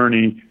on the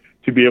gurney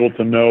to be able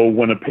to know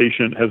when a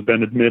patient has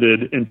been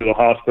admitted into the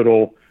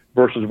hospital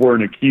versus we're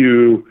in a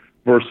queue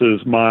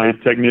versus my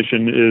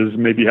technician is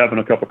maybe having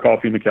a cup of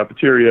coffee in the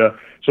cafeteria.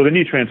 So they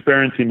need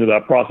transparency into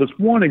that process.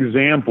 One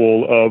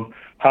example of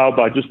how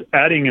by just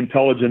adding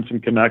intelligence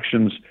and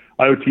connections,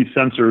 IoT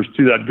sensors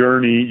to that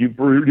gurney, you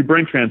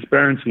bring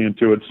transparency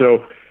into it.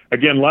 So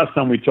again, last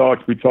time we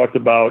talked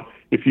about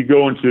if you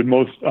go into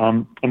most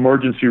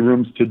emergency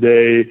rooms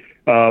today,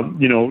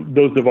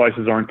 those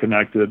devices aren't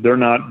connected. They're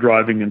not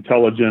driving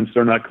intelligence.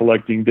 They're not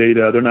collecting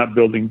data. They're not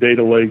building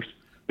data lakes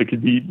that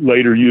could be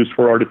later used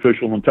for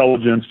artificial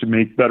intelligence to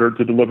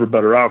deliver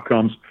better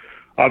outcomes.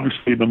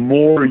 Obviously, the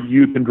more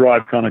you can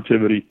drive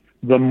connectivity,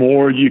 the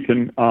more you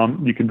can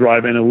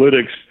drive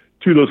analytics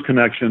to those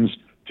connections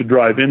to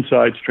drive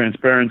insights,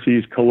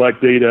 transparencies,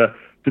 collect data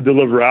to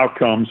deliver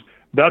outcomes.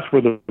 That's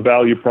where the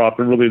value prop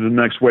and really the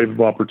next wave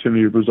of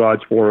opportunity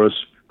resides for us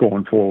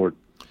going forward.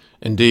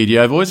 Indeed,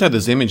 yeah. I've always had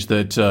this image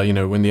that,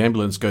 when the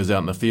ambulance goes out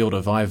in the field,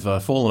 if I've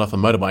fallen off a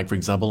motorbike, for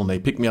example, and they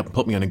pick me up and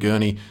put me on a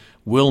gurney,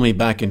 wheel me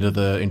back into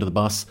the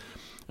bus,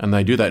 and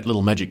they do that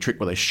little magic trick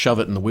where they shove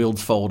it and the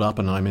wheels fold up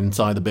and I'm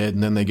inside the bed,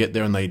 and then they get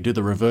there and they do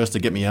the reverse to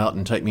get me out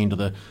and take me into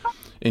the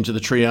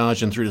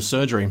triage and through to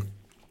surgery.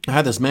 I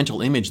had this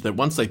mental image that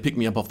once they pick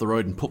me up off the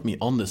road and put me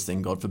on this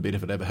thing, God forbid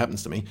if it ever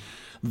happens to me,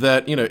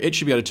 that, it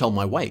should be able to tell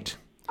my weight.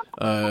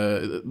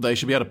 They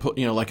should be able to put,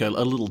 like a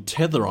little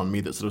tether on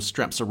me that sort of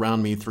straps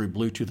around me through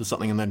Bluetooth or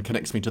something and then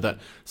connects me to that.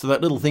 So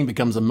that little thing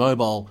becomes a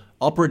mobile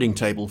operating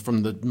table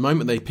from the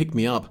moment they pick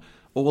me up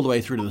all the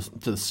way through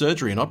to the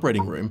surgery and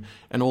operating room.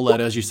 And all that,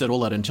 as you said,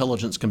 all that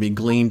intelligence can be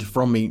gleaned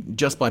from me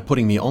just by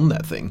putting me on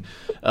that thing.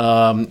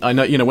 I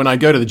know, when I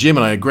go to the gym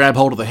and I grab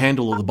hold of the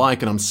handle of the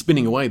bike and I'm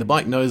spinning away, the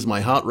bike knows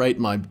my heart rate,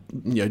 my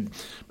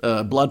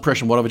blood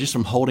pressure and whatever, just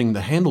from holding the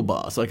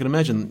handlebar. So I can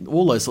imagine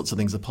all those sorts of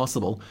things are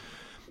possible.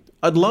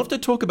 I'd love to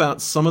talk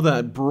about some of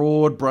that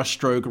broad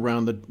brushstroke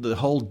around the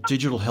whole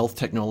digital health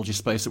technology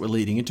space that we're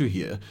leading into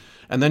here,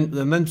 and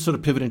then sort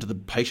of pivot into the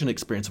patient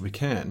experience if we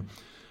can.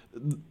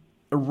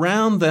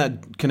 Around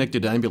that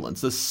connected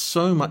ambulance, there's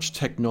so much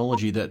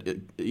technology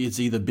that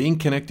is either being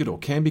connected or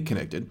can be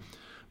connected.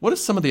 What are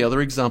some of the other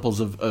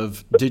examples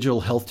of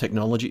digital health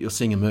technology you're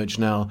seeing emerge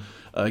now,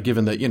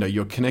 given that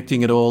you're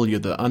connecting it all, you're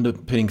the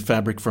underpinning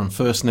fabric from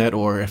FirstNet,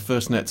 or if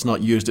FirstNet's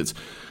not used, it's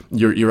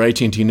your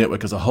AT&T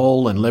network as a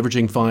whole and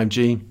leveraging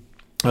 5G.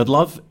 I'd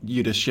love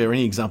you to share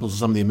any examples of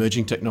some of the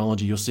emerging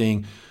technology you're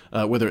seeing,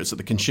 whether it's at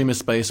the consumer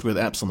space with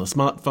apps on the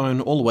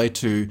smartphone, all the way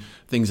to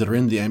things that are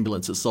in the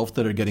ambulance itself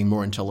that are getting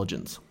more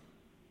intelligence.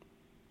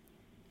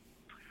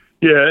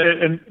 Yeah,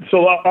 and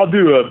so I'll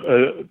do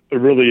a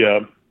really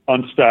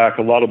unstack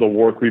a lot of the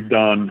work we've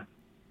done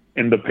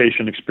in the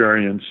patient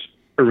experience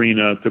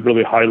arena to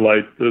really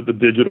highlight the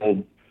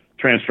digital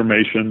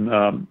transformation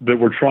that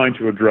we're trying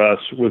to address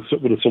with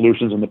the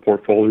solutions in the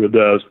portfolio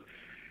does.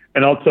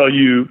 And I'll tell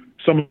you,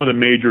 some of the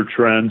major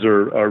trends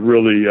are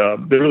really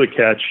they really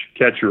catch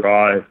your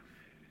eye.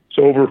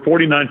 So over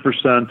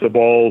 49% of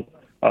all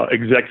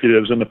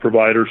executives in the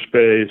provider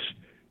space,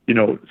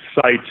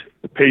 cite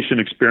the patient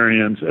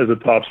experience as a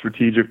top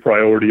strategic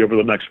priority over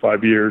the next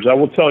 5 years. I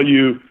will tell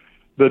you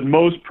that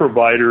most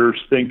providers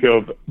think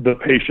of the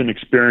patient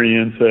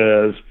experience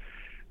as,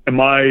 am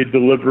I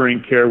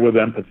delivering care with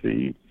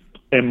empathy?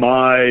 Do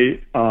I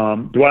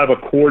have a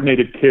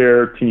coordinated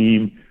care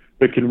team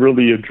that can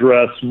really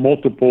address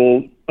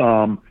multiple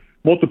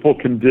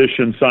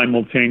conditions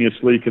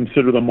simultaneously,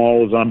 consider them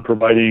all as I'm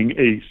providing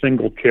a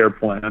single care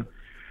plan.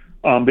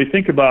 They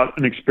think about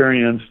an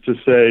experience to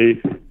say,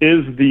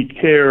 is the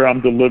care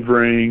I'm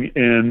delivering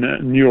in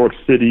New York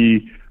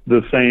City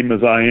the same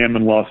as I am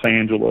in Los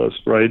Angeles,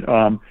 right?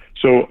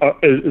 So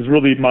is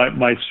really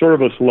my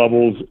service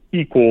levels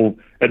equal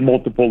at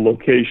multiple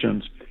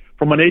locations?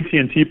 From an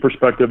AT&T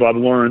perspective, I've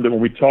learned that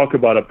when we talk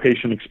about a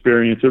patient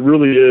experience, it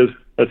really is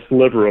a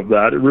sliver of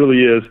that. It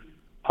really is,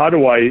 how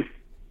do I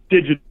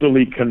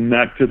digitally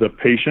connect to the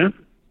patient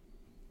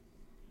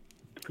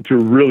to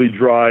really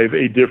drive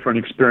a different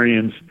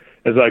experience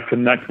as I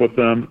connect with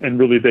them and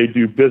really they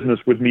do business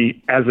with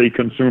me as a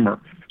consumer.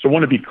 So I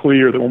want to be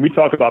clear that when we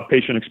talk about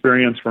patient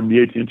experience from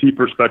the AT&T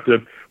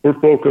perspective, we're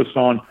focused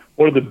on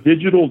what are the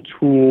digital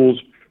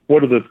tools,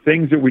 what are the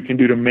things that we can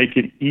do to make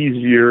it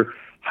easier.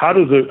 How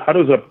does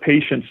a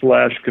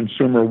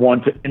patient/consumer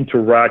want to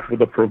interact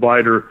with a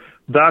provider?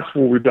 That's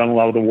where we've done a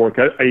lot of the work.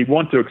 I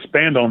want to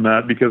expand on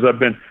that because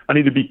I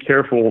need to be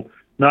careful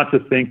not to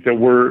think that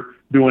we're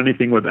doing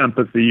anything with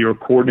empathy or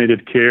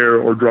coordinated care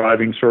or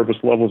driving service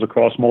levels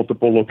across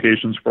multiple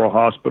locations for a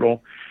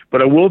hospital.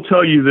 But I will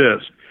tell you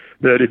this,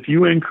 that if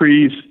you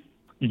increase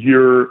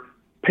your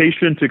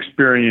patient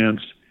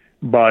experience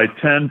by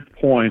 10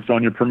 points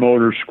on your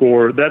promoter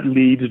score, that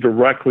leads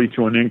directly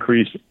to an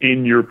increase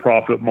in your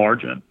profit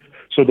margin.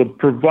 So the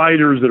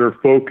providers that are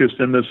focused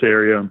in this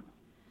area,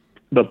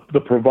 the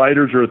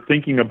providers are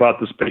thinking about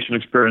this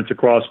patient experience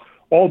across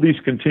all these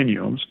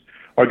continuums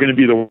are going to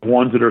be the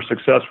ones that are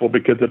successful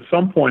because at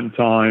some point in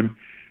time,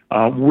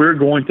 we're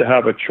going to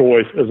have a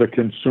choice as a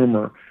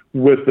consumer.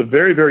 With the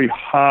very, very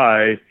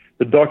high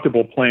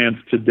deductible plans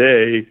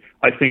today,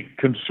 I think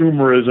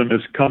consumerism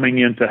is coming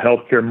into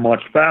healthcare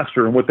much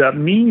faster. And what that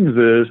means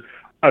is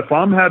if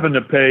I'm having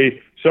to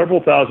pay several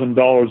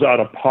 $1,000s out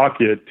of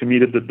pocket to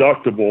meet a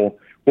deductible,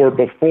 or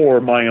before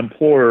my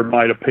employer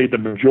might have paid the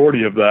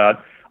majority of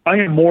that, I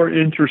am more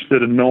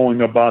interested in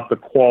knowing about the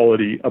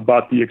quality,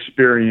 about the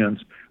experience,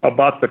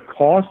 about the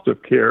cost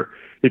of care.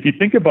 If you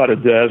think about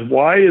it, Des,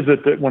 why is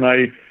it that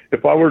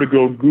if I were to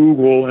go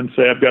Google and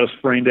say I've got a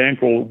sprained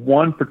ankle,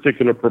 one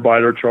particular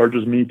provider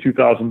charges me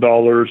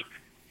 $2,000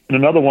 and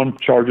another one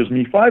charges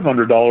me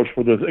 $500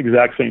 for the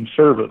exact same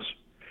service?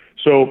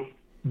 So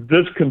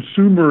this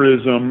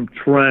consumerism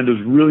trend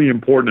is really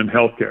important in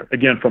healthcare.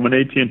 Again, from an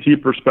AT&T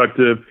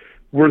perspective,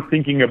 we're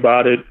thinking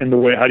about it in the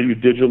way, how do you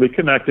digitally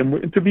connect?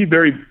 And to be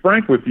very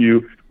frank with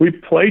you,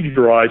 we've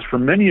plagiarized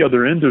from many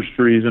other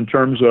industries in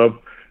terms of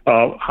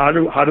how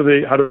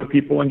do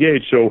people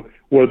engage? So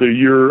whether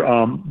you're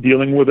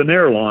dealing with an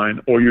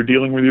airline or you're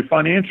dealing with your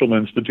financial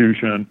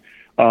institution,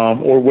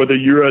 or whether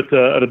you're at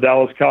a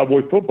Dallas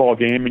Cowboy football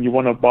game and you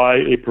want to buy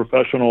a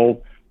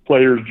professional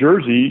player's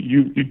jersey,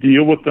 you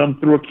deal with them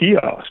through a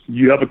kiosk.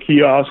 You have a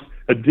kiosk,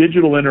 a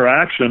digital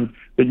interaction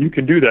that you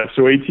can do that.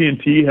 So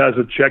AT&T has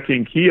a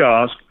check-in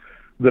kiosk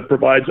that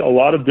provides a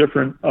lot of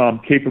different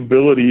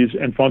capabilities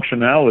and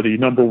functionality.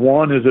 Number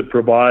one is it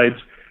provides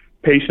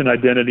patient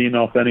identity and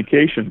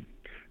authentication.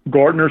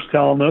 Gartner's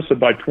telling us that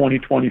by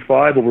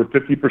 2025, over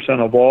 50%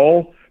 of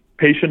all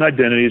patient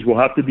identities will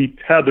have to be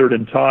tethered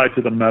and tied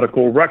to the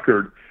medical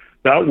record.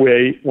 That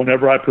way,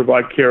 whenever I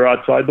provide care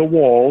outside the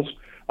walls,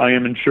 I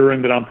am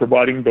ensuring that I'm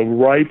providing the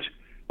right,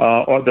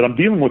 or that I'm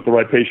dealing with the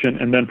right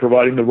patient and then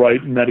providing the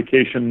right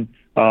medication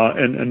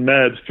and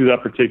meds to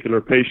that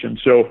particular patient.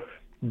 So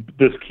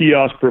this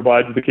kiosk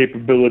provides the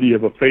capability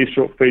of a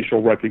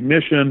facial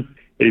recognition,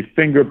 a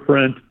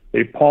fingerprint,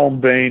 a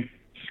palm vein,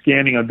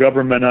 scanning a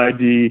government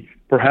ID,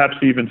 perhaps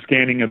even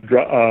scanning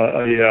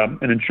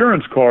an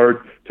insurance card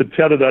to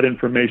tether that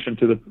information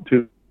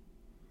to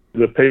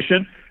the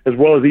patient, as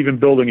well as even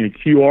building a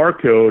QR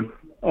code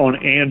on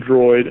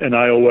Android and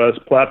iOS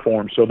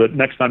platforms, so that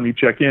next time you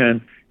check in,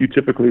 you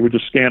typically would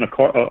just scan a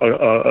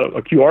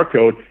QR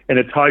code, and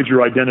it ties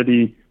your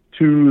identity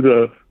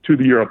to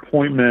your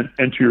appointment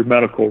and to your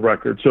medical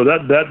record. So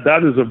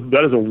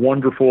that is a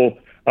wonderful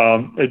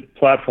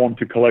platform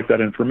to collect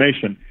that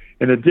information.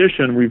 In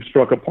addition, we've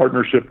struck a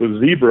partnership with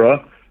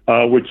Zebra,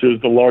 which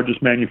is the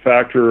largest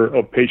manufacturer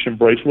of patient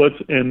bracelets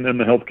in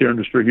the healthcare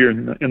industry here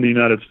in the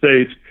United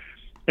States.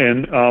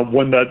 And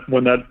when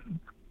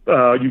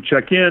you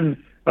check in,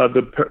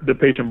 the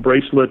patient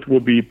bracelet will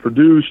be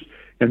produced,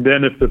 and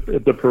then if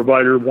the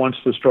provider wants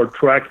to start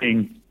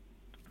tracking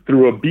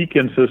through a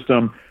beacon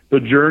system the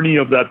journey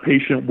of that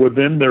patient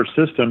within their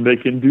system, they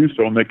can do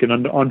so, and they can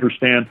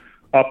understand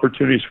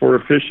opportunities for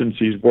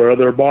efficiencies. Where are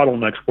there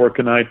bottlenecks? Where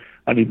can I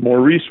need more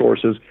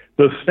resources?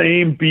 The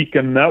same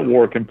beacon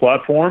network and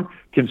platform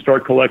can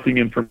start collecting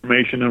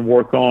information and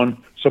work on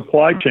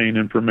supply chain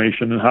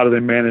information and how do they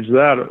manage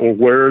that, or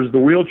where is the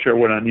wheelchair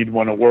when I need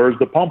one, or where is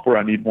the pump where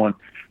I need one.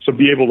 So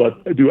be able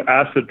to do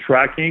asset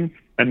tracking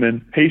and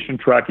then patient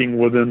tracking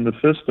within the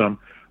system.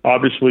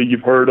 Obviously,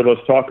 you've heard of us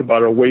talk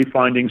about our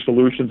wayfinding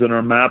solutions and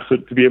our maps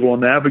to be able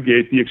to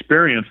navigate the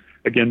experience.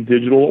 Again,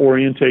 digital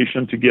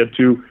orientation to get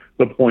to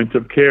the point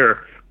of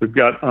care. We've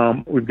got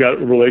a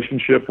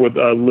relationship with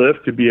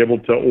Lyft to be able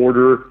to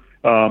order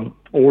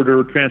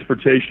order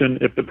transportation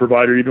if the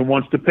provider even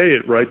wants to pay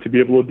it, right, to be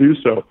able to do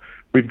so.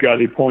 We've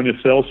got a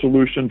point-of-sale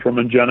solution from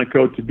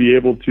Ingenico to be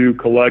able to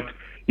collect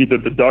either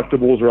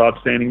deductibles or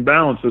outstanding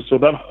balances. So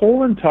that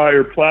whole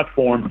entire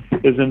platform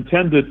is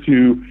intended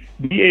to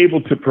be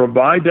able to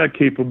provide that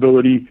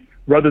capability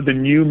rather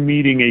than you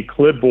meeting a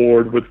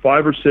clipboard with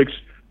 5 or 6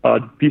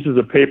 pieces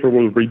of paper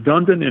with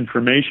redundant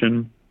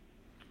information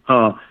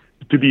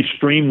to be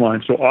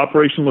streamlined. So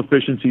operational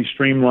efficiency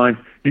streamlined.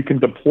 You can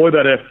deploy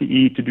that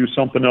FTE to do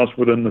something else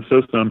within the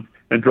system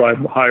and drive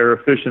higher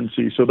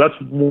efficiency. So that's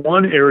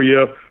one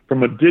area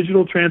from a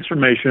digital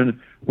transformation.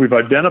 We've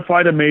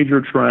identified a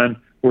major trend.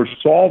 We're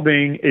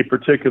solving a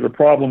particular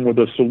problem with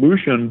a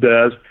solution,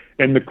 Des.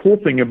 And the cool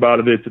thing about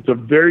it is it's a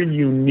very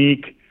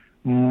unique,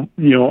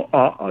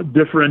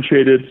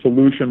 differentiated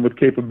solution with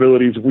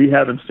capabilities we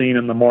haven't seen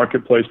in the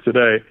marketplace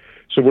today.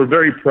 So we're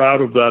very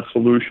proud of that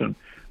solution.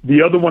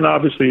 The other one,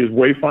 obviously, is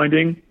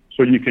wayfinding.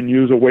 So you can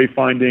use a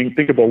wayfinding,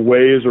 think of a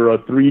Waze or a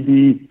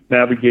 3D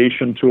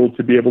navigation tool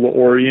to be able to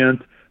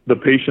orient the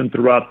patient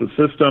throughout the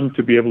system,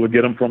 to be able to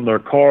get them from their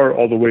car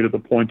all the way to the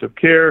point of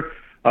care.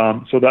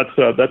 So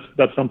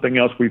that's something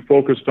else we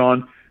focused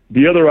on.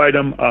 The other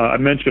item I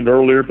mentioned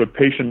earlier, but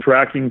patient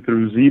tracking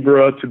through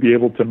Zebra to be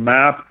able to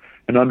map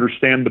and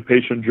understand the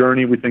patient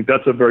journey. We think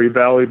that's a very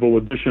valuable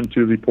addition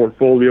to the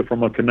portfolio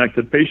from a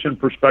connected patient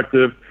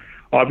perspective.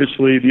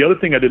 Obviously, the other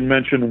thing I didn't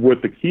mention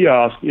with the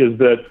kiosk is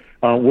that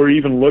we're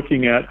even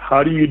looking at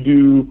how do you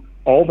do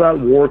all that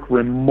work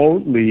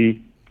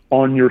remotely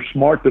on your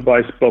smart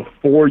device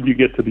before you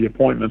get to the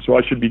appointment. So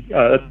that's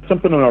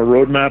something on our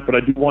roadmap, but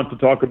I do want to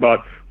talk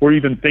about, we're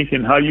even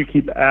thinking how you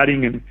keep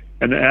adding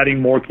and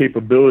adding more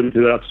capability to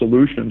that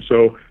solution.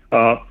 So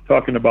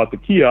talking about the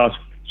kiosk.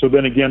 So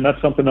then again,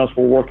 that's something else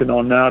we're working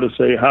on now to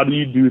say, how do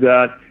you do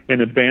that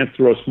in advance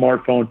through a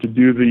smartphone to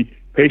do the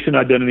patient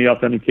identity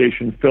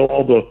authentication, fill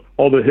all the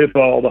HIPAA,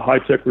 all the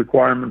high-tech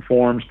requirement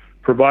forms,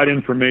 provide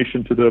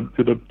information to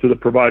the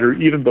provider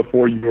even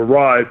before you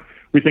arrive.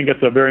 We think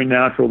it's a very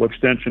natural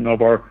extension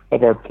of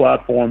our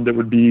platform that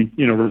would be,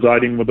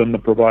 residing within the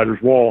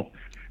provider's wall.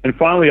 And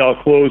finally,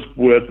 I'll close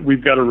with,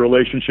 we've got a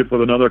relationship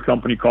with another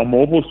company called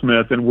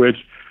MobileSmith, in which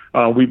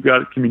we've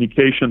got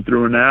communication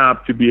through an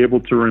app to be able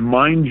to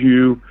remind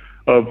you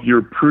of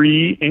your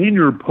pre and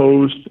your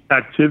post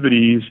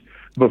activities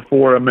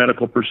before a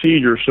medical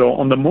procedure. So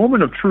on the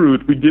moment of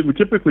truth, we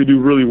typically do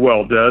really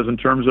well, Des, in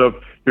terms of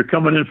you're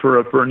coming in for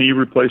a knee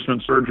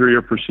replacement surgery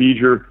or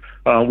procedure.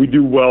 We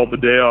do well the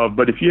day of.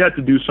 But if you had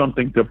to do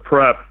something to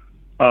prep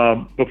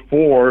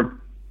before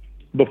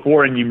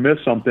and you miss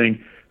something,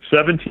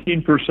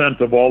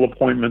 17% of all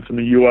appointments in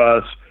the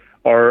U.S.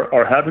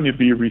 are having to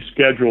be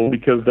rescheduled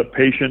because the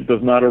patient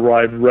does not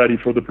arrive ready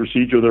for the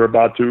procedure they're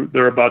about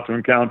to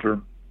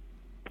encounter.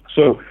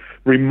 So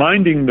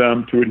reminding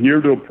them to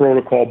adhere to a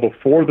protocol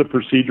before the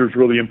procedure is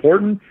really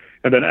important.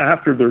 And then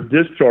after their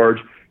discharge,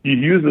 you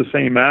use the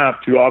same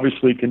app to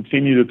obviously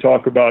continue to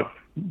talk about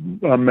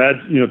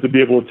meds, to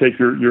be able to take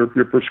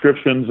your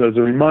prescriptions as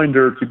a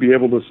reminder, to be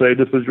able to say,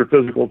 this is your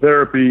physical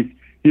therapy,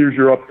 here's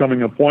your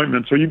upcoming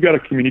appointment. So you've got a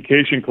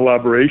communication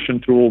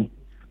collaboration tool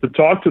to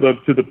talk to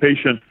the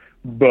patient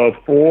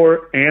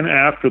before and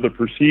after the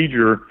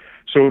procedure.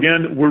 So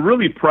again, we're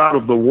really proud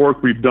of the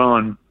work we've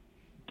done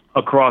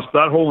across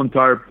that whole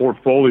entire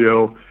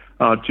portfolio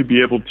to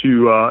be able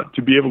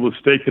to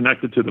stay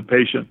connected to the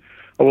patient.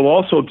 I will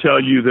also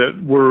tell you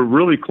that we're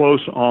really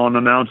close on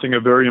announcing a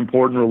very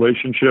important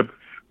relationship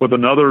with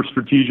another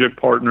strategic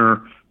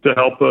partner to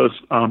help us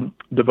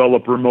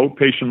develop remote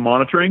patient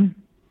monitoring,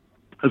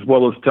 as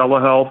well as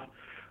telehealth,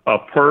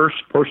 PERS,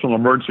 personal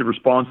emergency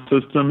response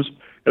systems,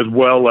 as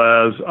well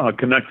as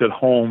connected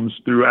homes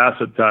through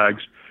asset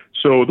tags.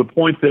 So the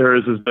point there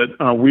is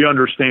that we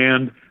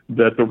understand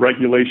that the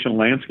regulation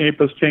landscape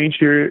has changed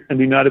here in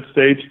the United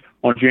States.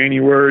 On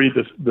January,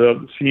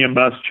 the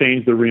CMS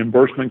changed the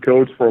reimbursement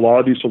codes for a lot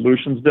of these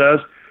solutions, Des.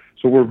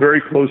 So we're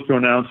very close to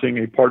announcing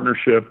a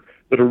partnership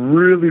that are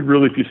really,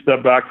 if you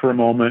step back for a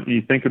moment and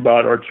you think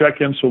about our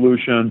check-in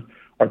solution,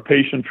 our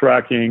patient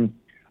tracking,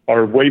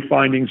 our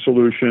wayfinding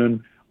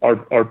solution,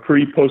 our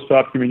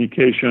pre-post-op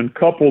communication,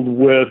 coupled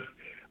with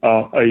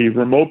a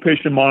remote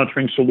patient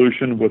monitoring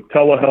solution with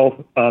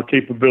telehealth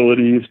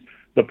capabilities,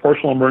 the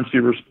personal emergency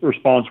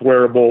response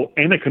wearable,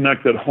 and a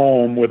connected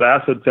home with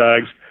asset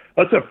tags.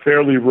 That's a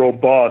fairly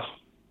robust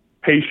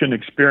patient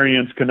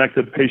experience,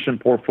 connected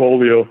patient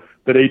portfolio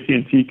that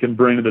AT&T can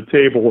bring to the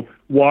table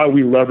while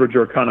we leverage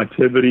our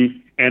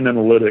connectivity and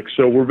analytics.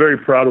 So we're very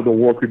proud of the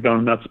work we've done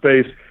in that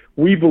space.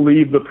 We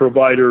believe the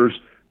providers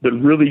that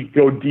really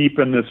go deep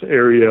in this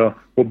area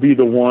will be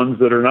the ones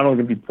that are not only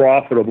going to be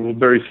profitable, but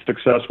very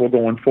successful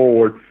going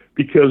forward,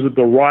 because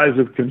the rise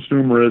of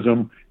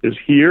consumerism is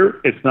here.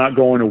 It's not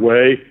going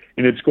away,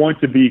 and it's going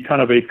to be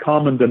kind of a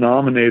common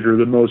denominator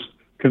that most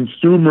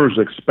consumers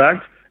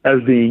expect as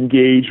they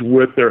engage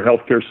with their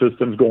healthcare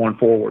systems going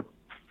forward.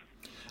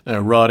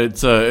 Rod,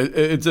 it's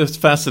just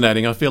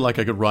fascinating. I feel like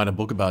I could write a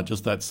book about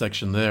just that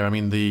section there. I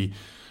mean, the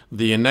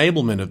the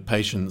enablement of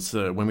patients,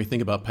 when we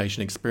think about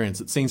patient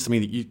experience, it seems to me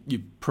that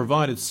you've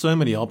provided so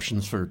many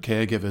options for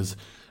caregivers,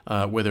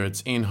 whether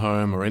it's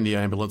in-home or in the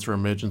ambulance or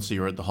emergency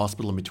or at the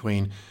hospital in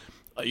between.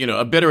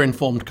 A better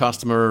informed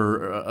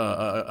customer,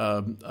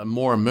 a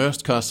more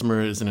immersed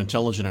customer is an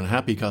intelligent and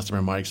happy customer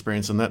in my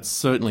experience, and that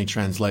certainly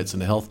translates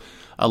into health.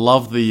 I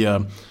love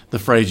the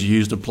phrase you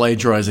used of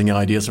plagiarizing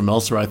ideas from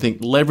elsewhere. I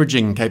think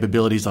leveraging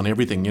capabilities on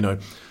everything,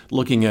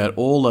 looking at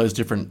all those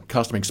different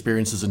customer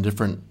experiences in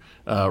different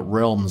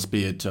realms,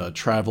 be it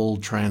travel,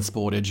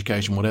 transport,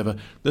 education, whatever.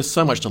 There's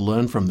so much to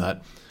learn from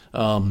that.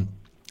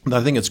 But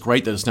I think it's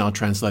great that it's now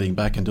translating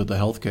back into the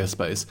healthcare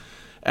space.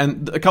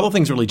 And a couple of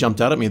things really jumped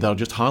out at me that I'll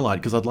just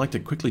highlight because I'd like to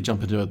quickly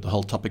jump into the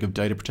whole topic of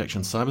data protection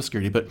and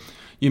cybersecurity. But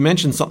you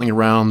mentioned something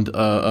around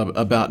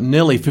about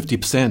nearly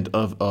 50%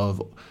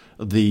 of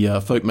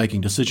the folk making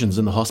decisions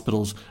in the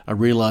hospitals are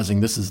realizing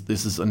this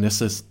is a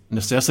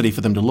necessity for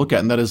them to look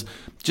at, and that is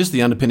just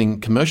the underpinning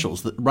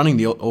commercials, that running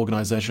the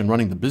organization,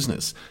 running the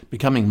business,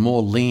 becoming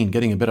more lean,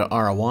 getting a better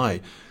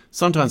ROI.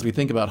 Sometimes we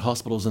think about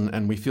hospitals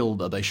and we feel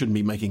that they shouldn't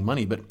be making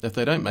money, but if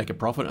they don't make a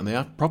profit and they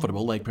are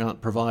profitable, they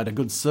can't provide a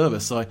good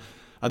service. So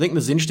I think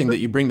it's interesting that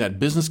you bring that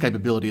business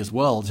capability as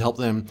well to help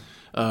them,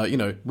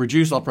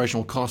 reduce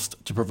operational cost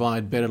to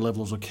provide better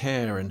levels of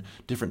care and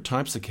different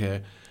types of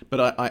care.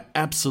 But I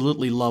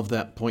absolutely love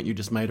that point you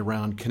just made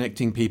around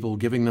connecting people,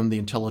 giving them the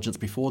intelligence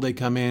before they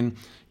come in,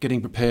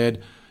 getting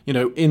prepared.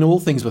 In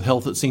all things with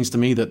health, it seems to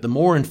me that the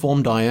more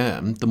informed I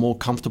am, the more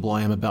comfortable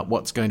I am about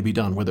what's going to be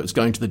done, whether it's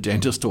going to the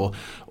dentist or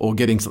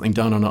getting something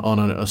done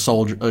on a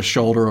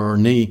shoulder or a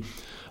knee.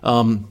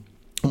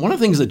 One of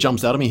the things that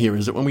jumps out at me here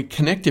is that when we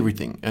connect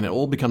everything and it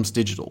all becomes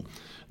digital,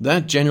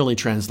 that generally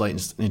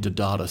translates into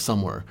data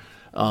somewhere.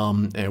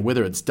 And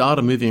whether it's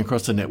data moving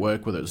across the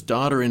network, whether it's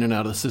data in and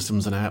out of the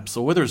systems and apps,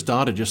 or whether it's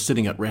data just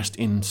sitting at rest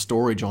in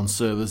storage on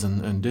servers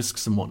and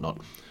disks and whatnot.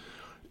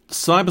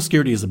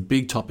 Cybersecurity is a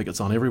big topic. It's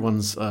on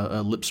everyone's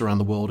lips around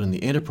the world in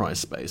the enterprise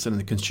space and in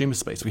the consumer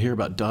space. We hear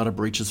about data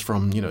breaches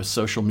from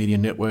social media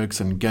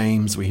networks and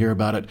games. We hear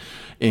about it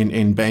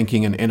in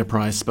banking and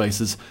enterprise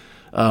spaces.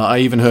 I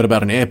even heard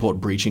about an airport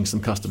breaching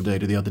some customer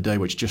data the other day,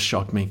 which just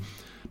shocked me.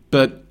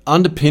 But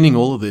underpinning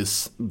all of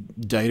this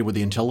data with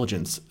the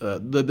intelligence,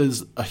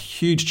 there's a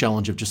huge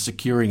challenge of just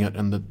securing it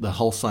and the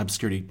whole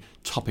cybersecurity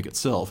topic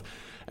itself.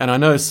 And I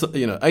know,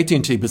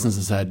 AT&T Business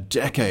has had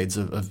decades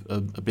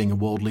of being a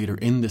world leader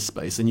in this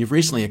space, and you've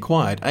recently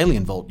acquired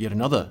AlienVault, yet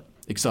another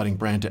exciting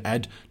brand to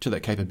add to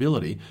that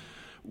capability.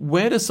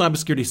 Where does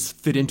cybersecurity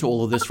fit into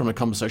all of this from a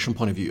conversation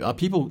point of view? Are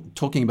people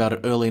talking about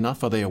it early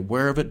enough? Are they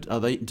aware of it?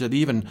 Do they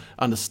even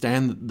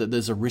understand that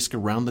there's a risk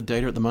around the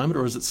data at the moment,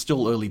 or is it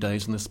still early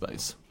days in this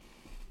space?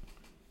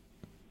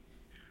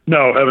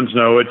 No, heavens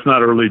no. It's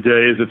not early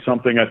days. It's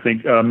something I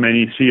think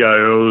many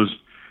CIOs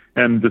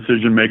and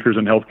decision makers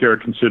in healthcare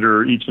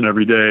consider each and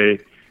every day.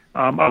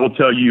 I will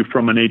tell you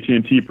from an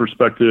AT&T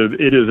perspective,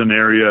 it is an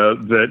area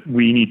that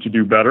we need to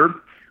do better.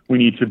 We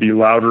need to be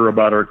louder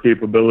about our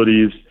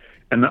capabilities.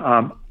 And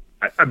I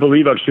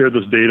believe I've shared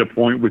this data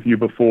point with you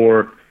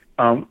before.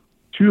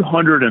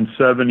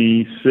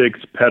 276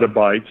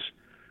 petabytes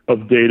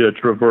of data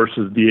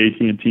traverses the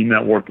AT&T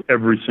network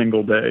every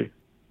single day.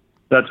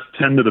 That's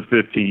 10 to the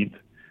 15th.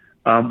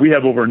 We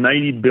have over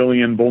 90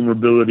 billion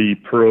vulnerability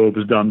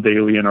probes done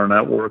daily in our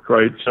network,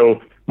 right? So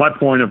my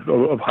point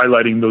of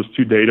highlighting those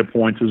two data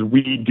points is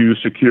we do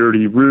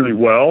security really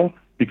well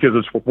because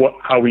it's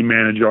how we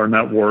manage our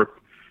network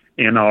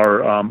in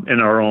our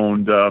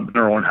own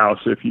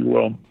house, if you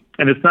will.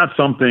 And it's not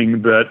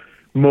something that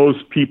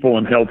most people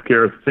in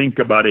healthcare think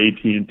about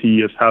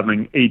AT&T as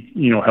having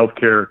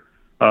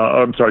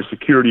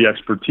security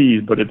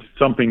expertise, but it's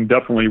something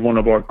definitely one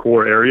of our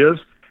core areas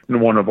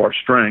and one of our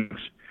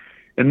strengths.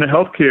 In the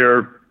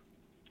healthcare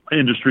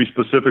industry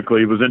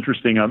specifically, it was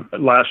interesting.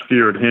 Last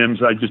year at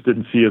HIMSS, I just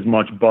didn't see as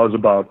much buzz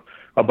about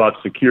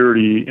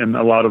security in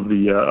a lot of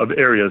the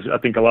areas. I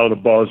think a lot of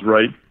the buzz,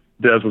 right,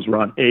 Des, was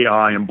around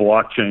AI and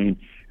blockchain.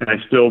 And I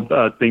still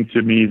think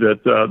to me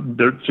that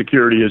their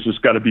security has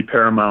just got to be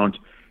paramount.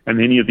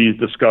 And any of these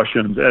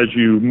discussions, as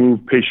you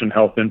move patient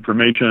health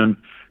information,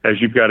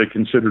 as you've got to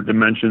consider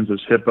dimensions as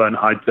HIPAA and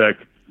high-tech,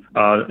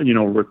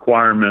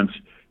 requirements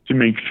to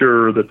make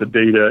sure that the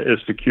data is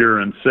secure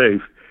and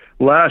safe.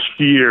 Last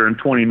year in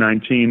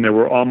 2019, there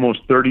were almost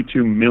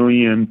 32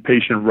 million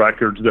patient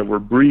records that were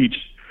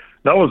breached.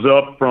 That was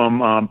up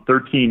from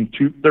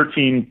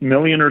 13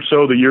 million or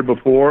so the year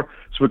before.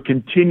 So it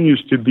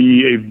continues to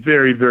be a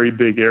very, very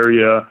big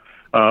area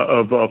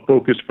of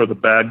focus for the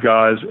bad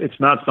guys. It's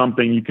not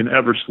something you can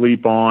ever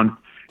sleep on.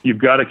 You've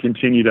got to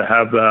continue to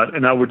have that.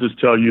 And I would just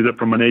tell you that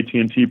from an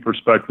AT&T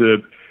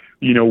perspective,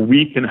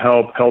 we can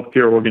help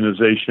healthcare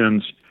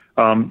organizations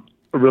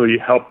really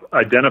help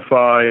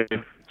identify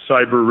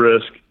cyber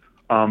risk,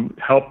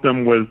 help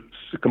them with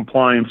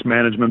compliance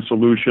management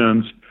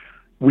solutions.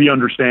 We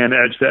understand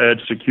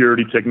edge-to-edge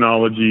security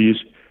technologies.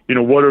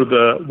 What are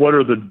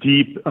the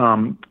deep?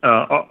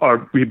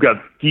 We've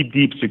got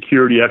deep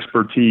security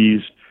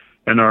expertise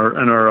in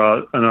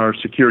our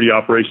security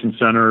operations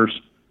centers.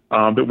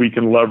 that we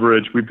can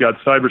leverage. We've got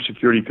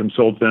cybersecurity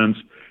consultants.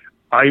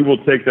 I will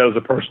take that as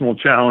a personal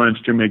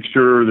challenge to make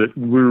sure that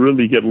we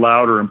really get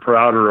louder and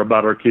prouder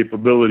about our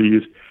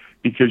capabilities,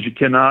 because you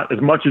cannot, as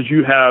much as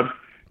you have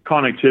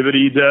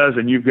connectivity, Des,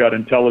 and you've got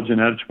intelligent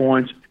edge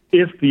points,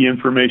 if the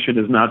information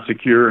is not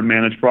secure and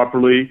managed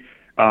properly,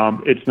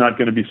 it's not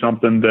going to be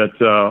something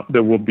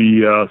that will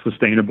be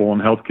sustainable in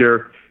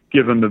healthcare,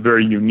 given the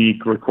very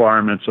unique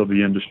requirements of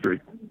the industry.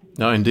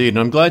 No, indeed, and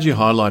I'm glad you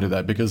highlighted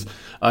that, because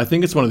I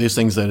think it's one of these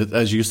things that,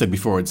 as you said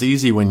before, it's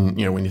easy when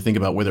you think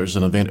about whether it's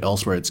an event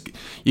elsewhere.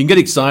 You can get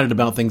excited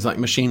about things like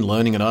machine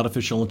learning and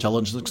artificial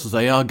intelligence because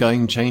they are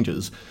game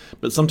changers,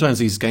 but sometimes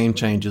these game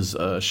changers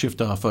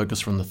shift our focus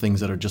from the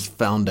things that are just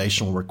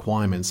foundational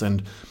requirements.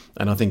 And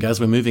I think as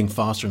we're moving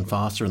faster and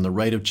faster, and the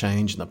rate of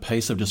change and the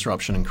pace of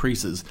disruption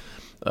increases,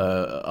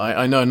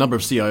 I know a number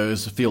of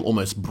CIOs feel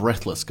almost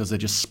breathless because they're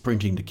just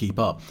sprinting to keep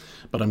up.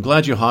 But I'm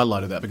glad you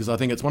highlighted that, because I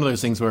think it's one of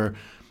those things where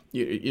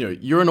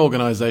you're an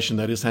organization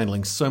that is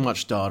handling so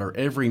much data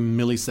every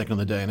millisecond of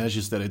the day, and as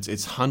you said,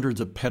 it's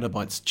hundreds of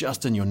petabytes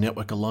just in your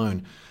network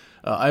alone.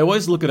 I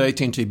always look at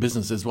AT&T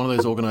Business as one of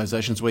those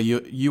organizations where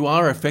you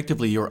are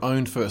effectively your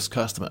own first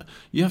customer.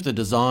 You have to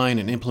design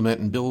and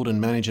implement and build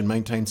and manage and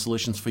maintain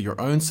solutions for your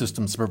own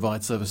systems to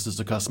provide services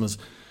to customers,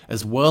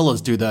 as well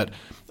as do that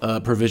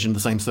provision of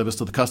the same service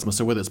to the customer.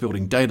 So whether it's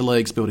building data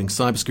lakes, building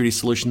cybersecurity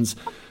solutions,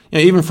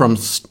 even from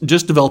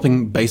just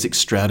developing basic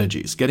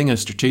strategies, getting a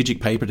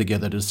strategic paper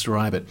together to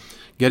describe it,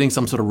 getting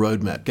some sort of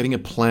roadmap, getting a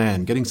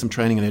plan, getting some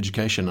training and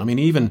education. I mean,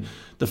 even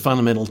the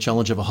fundamental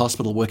challenge of a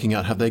hospital working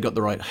out have they got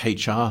the right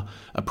HR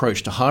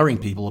approach to hiring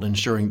people and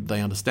ensuring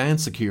they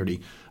understand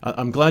security.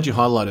 I'm glad you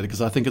highlighted it,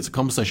 because I think it's a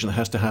conversation that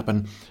has to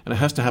happen, and it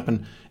has to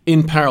happen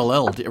in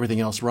parallel to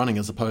everything else running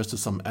as opposed to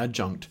some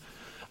adjunct.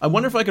 I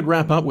wonder if I could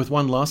wrap up with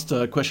one last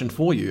question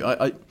for you.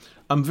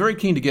 I'm very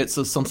keen to get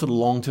some sort of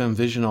long-term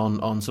vision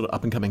on sort of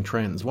up-and-coming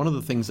trends. One of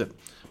the things that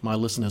my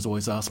listeners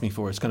always ask me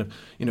for is kind of,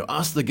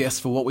 ask the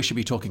guests for what we should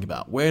be talking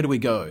about. Where do we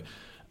go?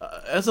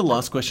 As a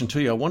last question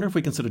to you, I wonder if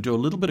we can sort of do a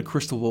little bit of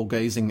crystal ball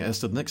gazing as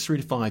to the next 3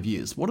 to 5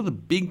 years. What are the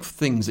big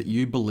things that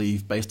you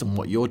believe, based on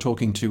what you're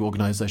talking to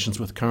organizations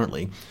with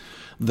currently,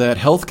 that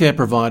healthcare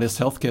providers,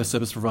 healthcare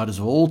service providers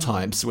of all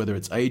types, whether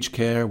it's aged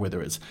care,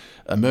 whether it's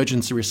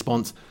emergency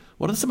response,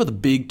 what are some of the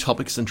big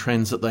topics and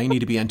trends that they need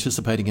to be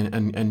anticipating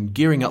and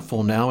gearing up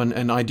for now,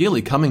 and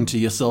ideally coming to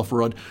yourself,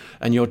 Rod,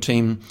 and your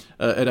team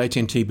at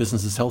AT&T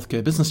Business's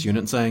Healthcare Business Unit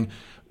and saying,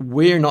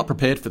 we're not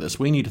prepared for this.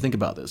 We need to think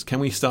about this. Can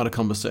we start a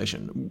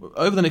conversation?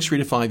 Over the next 3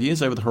 to 5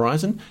 years, over the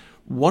horizon,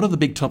 what are the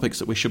big topics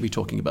that we should be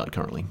talking about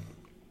currently?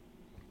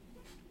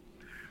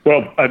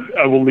 Well,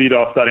 I will lead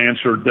off that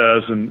answer,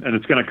 Des, and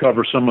it's going to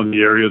cover some of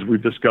the areas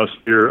we've discussed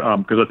here,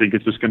 because I think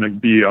it's just going to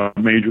be a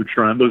major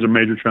trend. Those are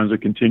major trends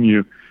that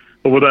continue.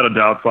 But without a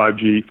doubt,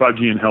 5G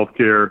in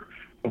healthcare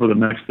over the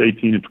next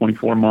 18 to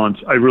 24 months,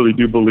 I really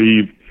do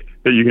believe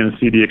that you're going to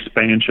see the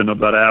expansion of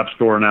that app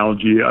store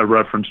analogy I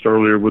referenced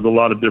earlier, with a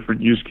lot of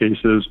different use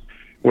cases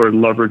where it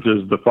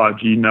leverages the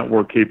 5G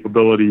network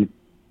capability.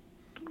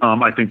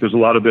 I think there's a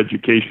lot of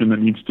education that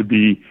needs to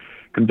be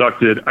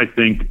conducted. I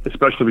think,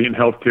 especially in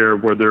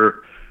healthcare, where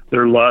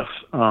they're less,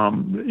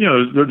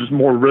 they're just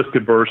more risk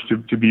adverse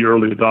to be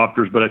early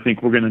adopters. But I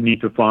think we're going to need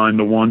to find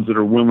the ones that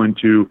are willing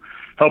to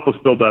help us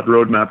build that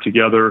roadmap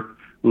together,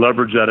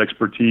 leverage that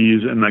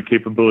expertise and that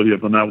capability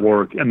of the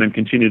network, and then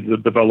continue to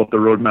develop the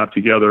roadmap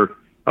together.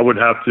 I would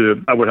have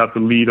to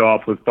lead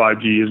off with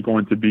 5G is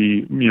going to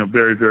be,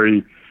 very,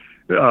 very,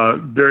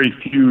 very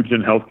huge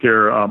in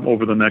healthcare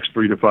over the next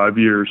 3 to 5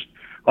 years.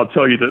 I'll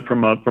tell you that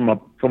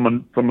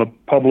from a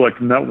public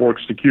network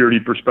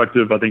security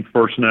perspective, I think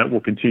FirstNet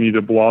will continue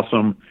to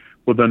blossom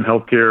within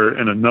healthcare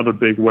in another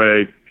big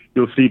way.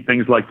 You'll see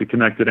things like the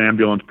Connected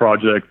Ambulance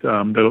Project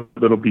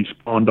that'll be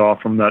spawned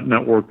off from that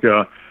network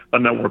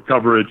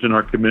coverage, and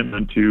our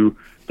commitment to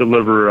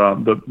deliver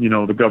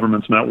the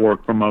government's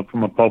network from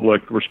a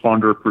public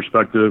responder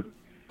perspective.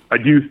 I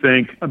do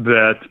think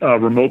that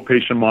remote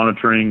patient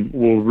monitoring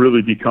will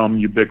really become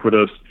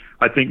ubiquitous.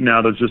 I think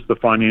now there's just the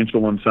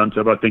financial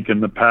incentive. I think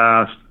in the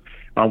past,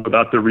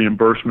 without the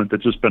reimbursement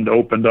that's just been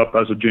opened up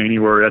as of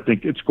January, I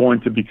think it's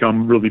going to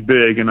become really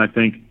big, and I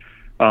think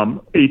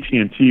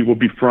AT&T will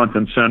be front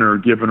and center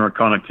given our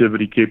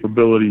connectivity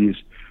capabilities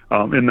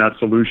in that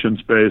solution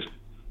space.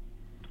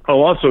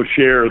 I'll also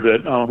share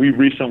that we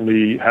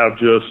recently have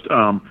just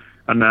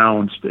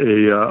announced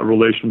a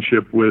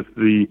relationship with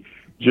the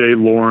J.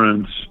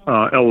 Lawrence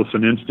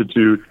Ellison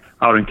Institute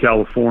out in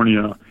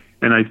California,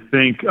 and I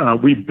think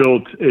we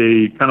built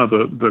a kind of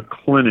the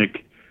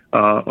clinic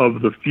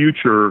of the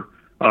future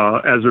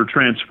as they're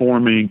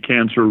transforming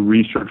cancer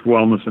research,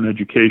 wellness, and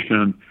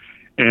education.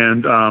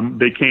 And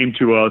they came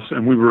to us,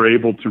 and we were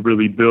able to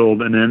really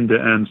build an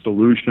end-to-end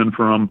solution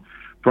from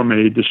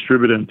a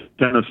distributed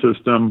antenna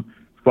system,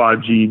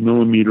 5G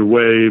millimeter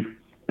wave,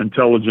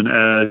 intelligent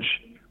edge.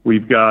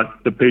 We've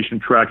got the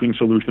patient tracking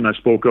solution I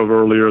spoke of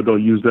earlier. They'll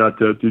use that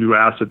to do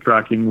asset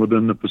tracking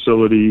within the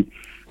facility.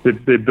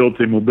 They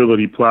built a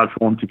mobility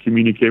platform to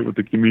communicate with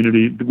the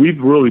community. We've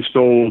really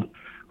sold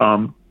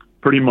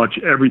pretty much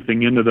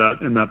everything into that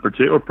in that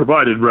particular, or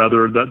provided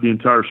rather, that the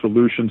entire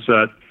solution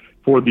set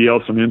for the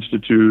Elson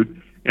Institute.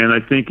 And I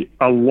think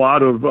a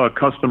lot of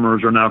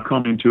customers are now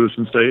coming to us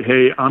and say,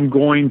 hey, I'm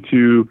going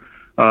to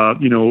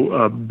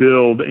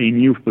build a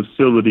new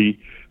facility.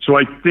 So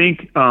I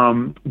think I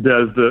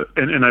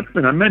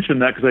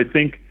mentioned that because I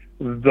think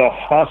the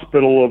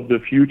hospital of the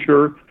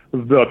future,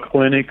 the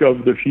clinic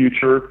of the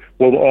future,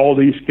 with all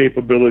these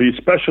capabilities,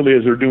 especially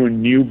as they're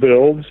doing new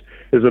builds,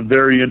 is a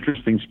very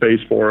interesting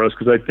space for us,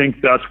 because I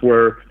think that's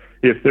where,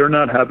 if they're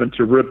not having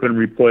to rip and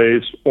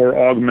replace or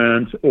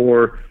augment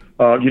or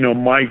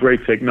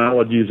migrate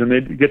technologies, and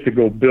they get to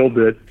go build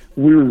it,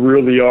 we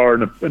really are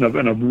in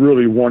a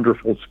really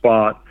wonderful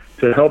spot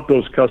to help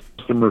those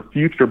customers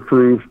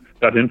future-proof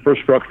that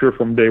infrastructure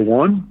from day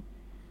one,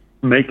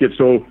 make it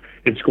so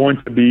it's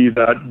going to be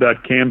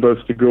that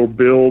canvas to go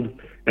build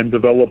and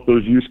develop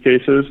those use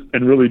cases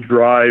and really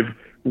drive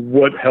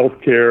what a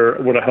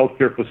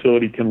healthcare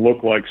facility can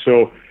look like.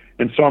 So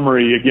in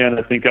summary, again,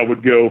 I think I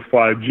would go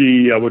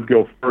 5G, I would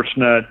go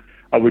FirstNet,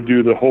 I would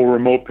do the whole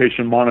remote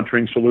patient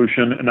monitoring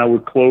solution, and I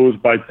would close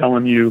by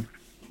telling you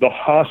the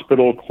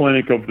hospital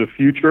clinic of the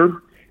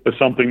future is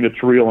something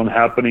that's real and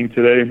happening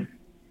today.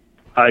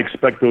 I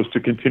expect those to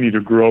continue to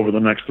grow over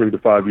the next 3 to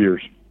 5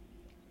 years.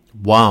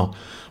 Wow.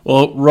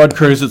 Well, Rod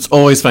Cruz, it's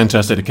always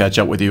fantastic to catch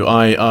up with you. When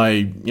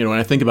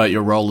I think about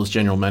your role as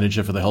general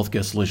manager for the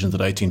healthcare solutions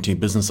at AT&T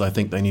Business, I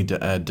think they need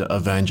to add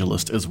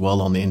evangelist as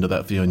well on the end of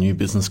that for your new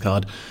business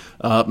card.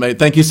 Mate,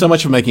 thank you so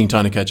much for making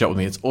time to catch up with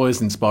me. It's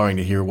always inspiring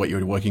to hear what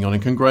you're working on,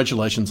 and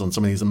congratulations on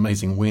some of these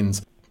amazing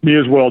wins. Me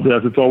as well,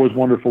 Des. It's always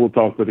wonderful to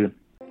talk with you.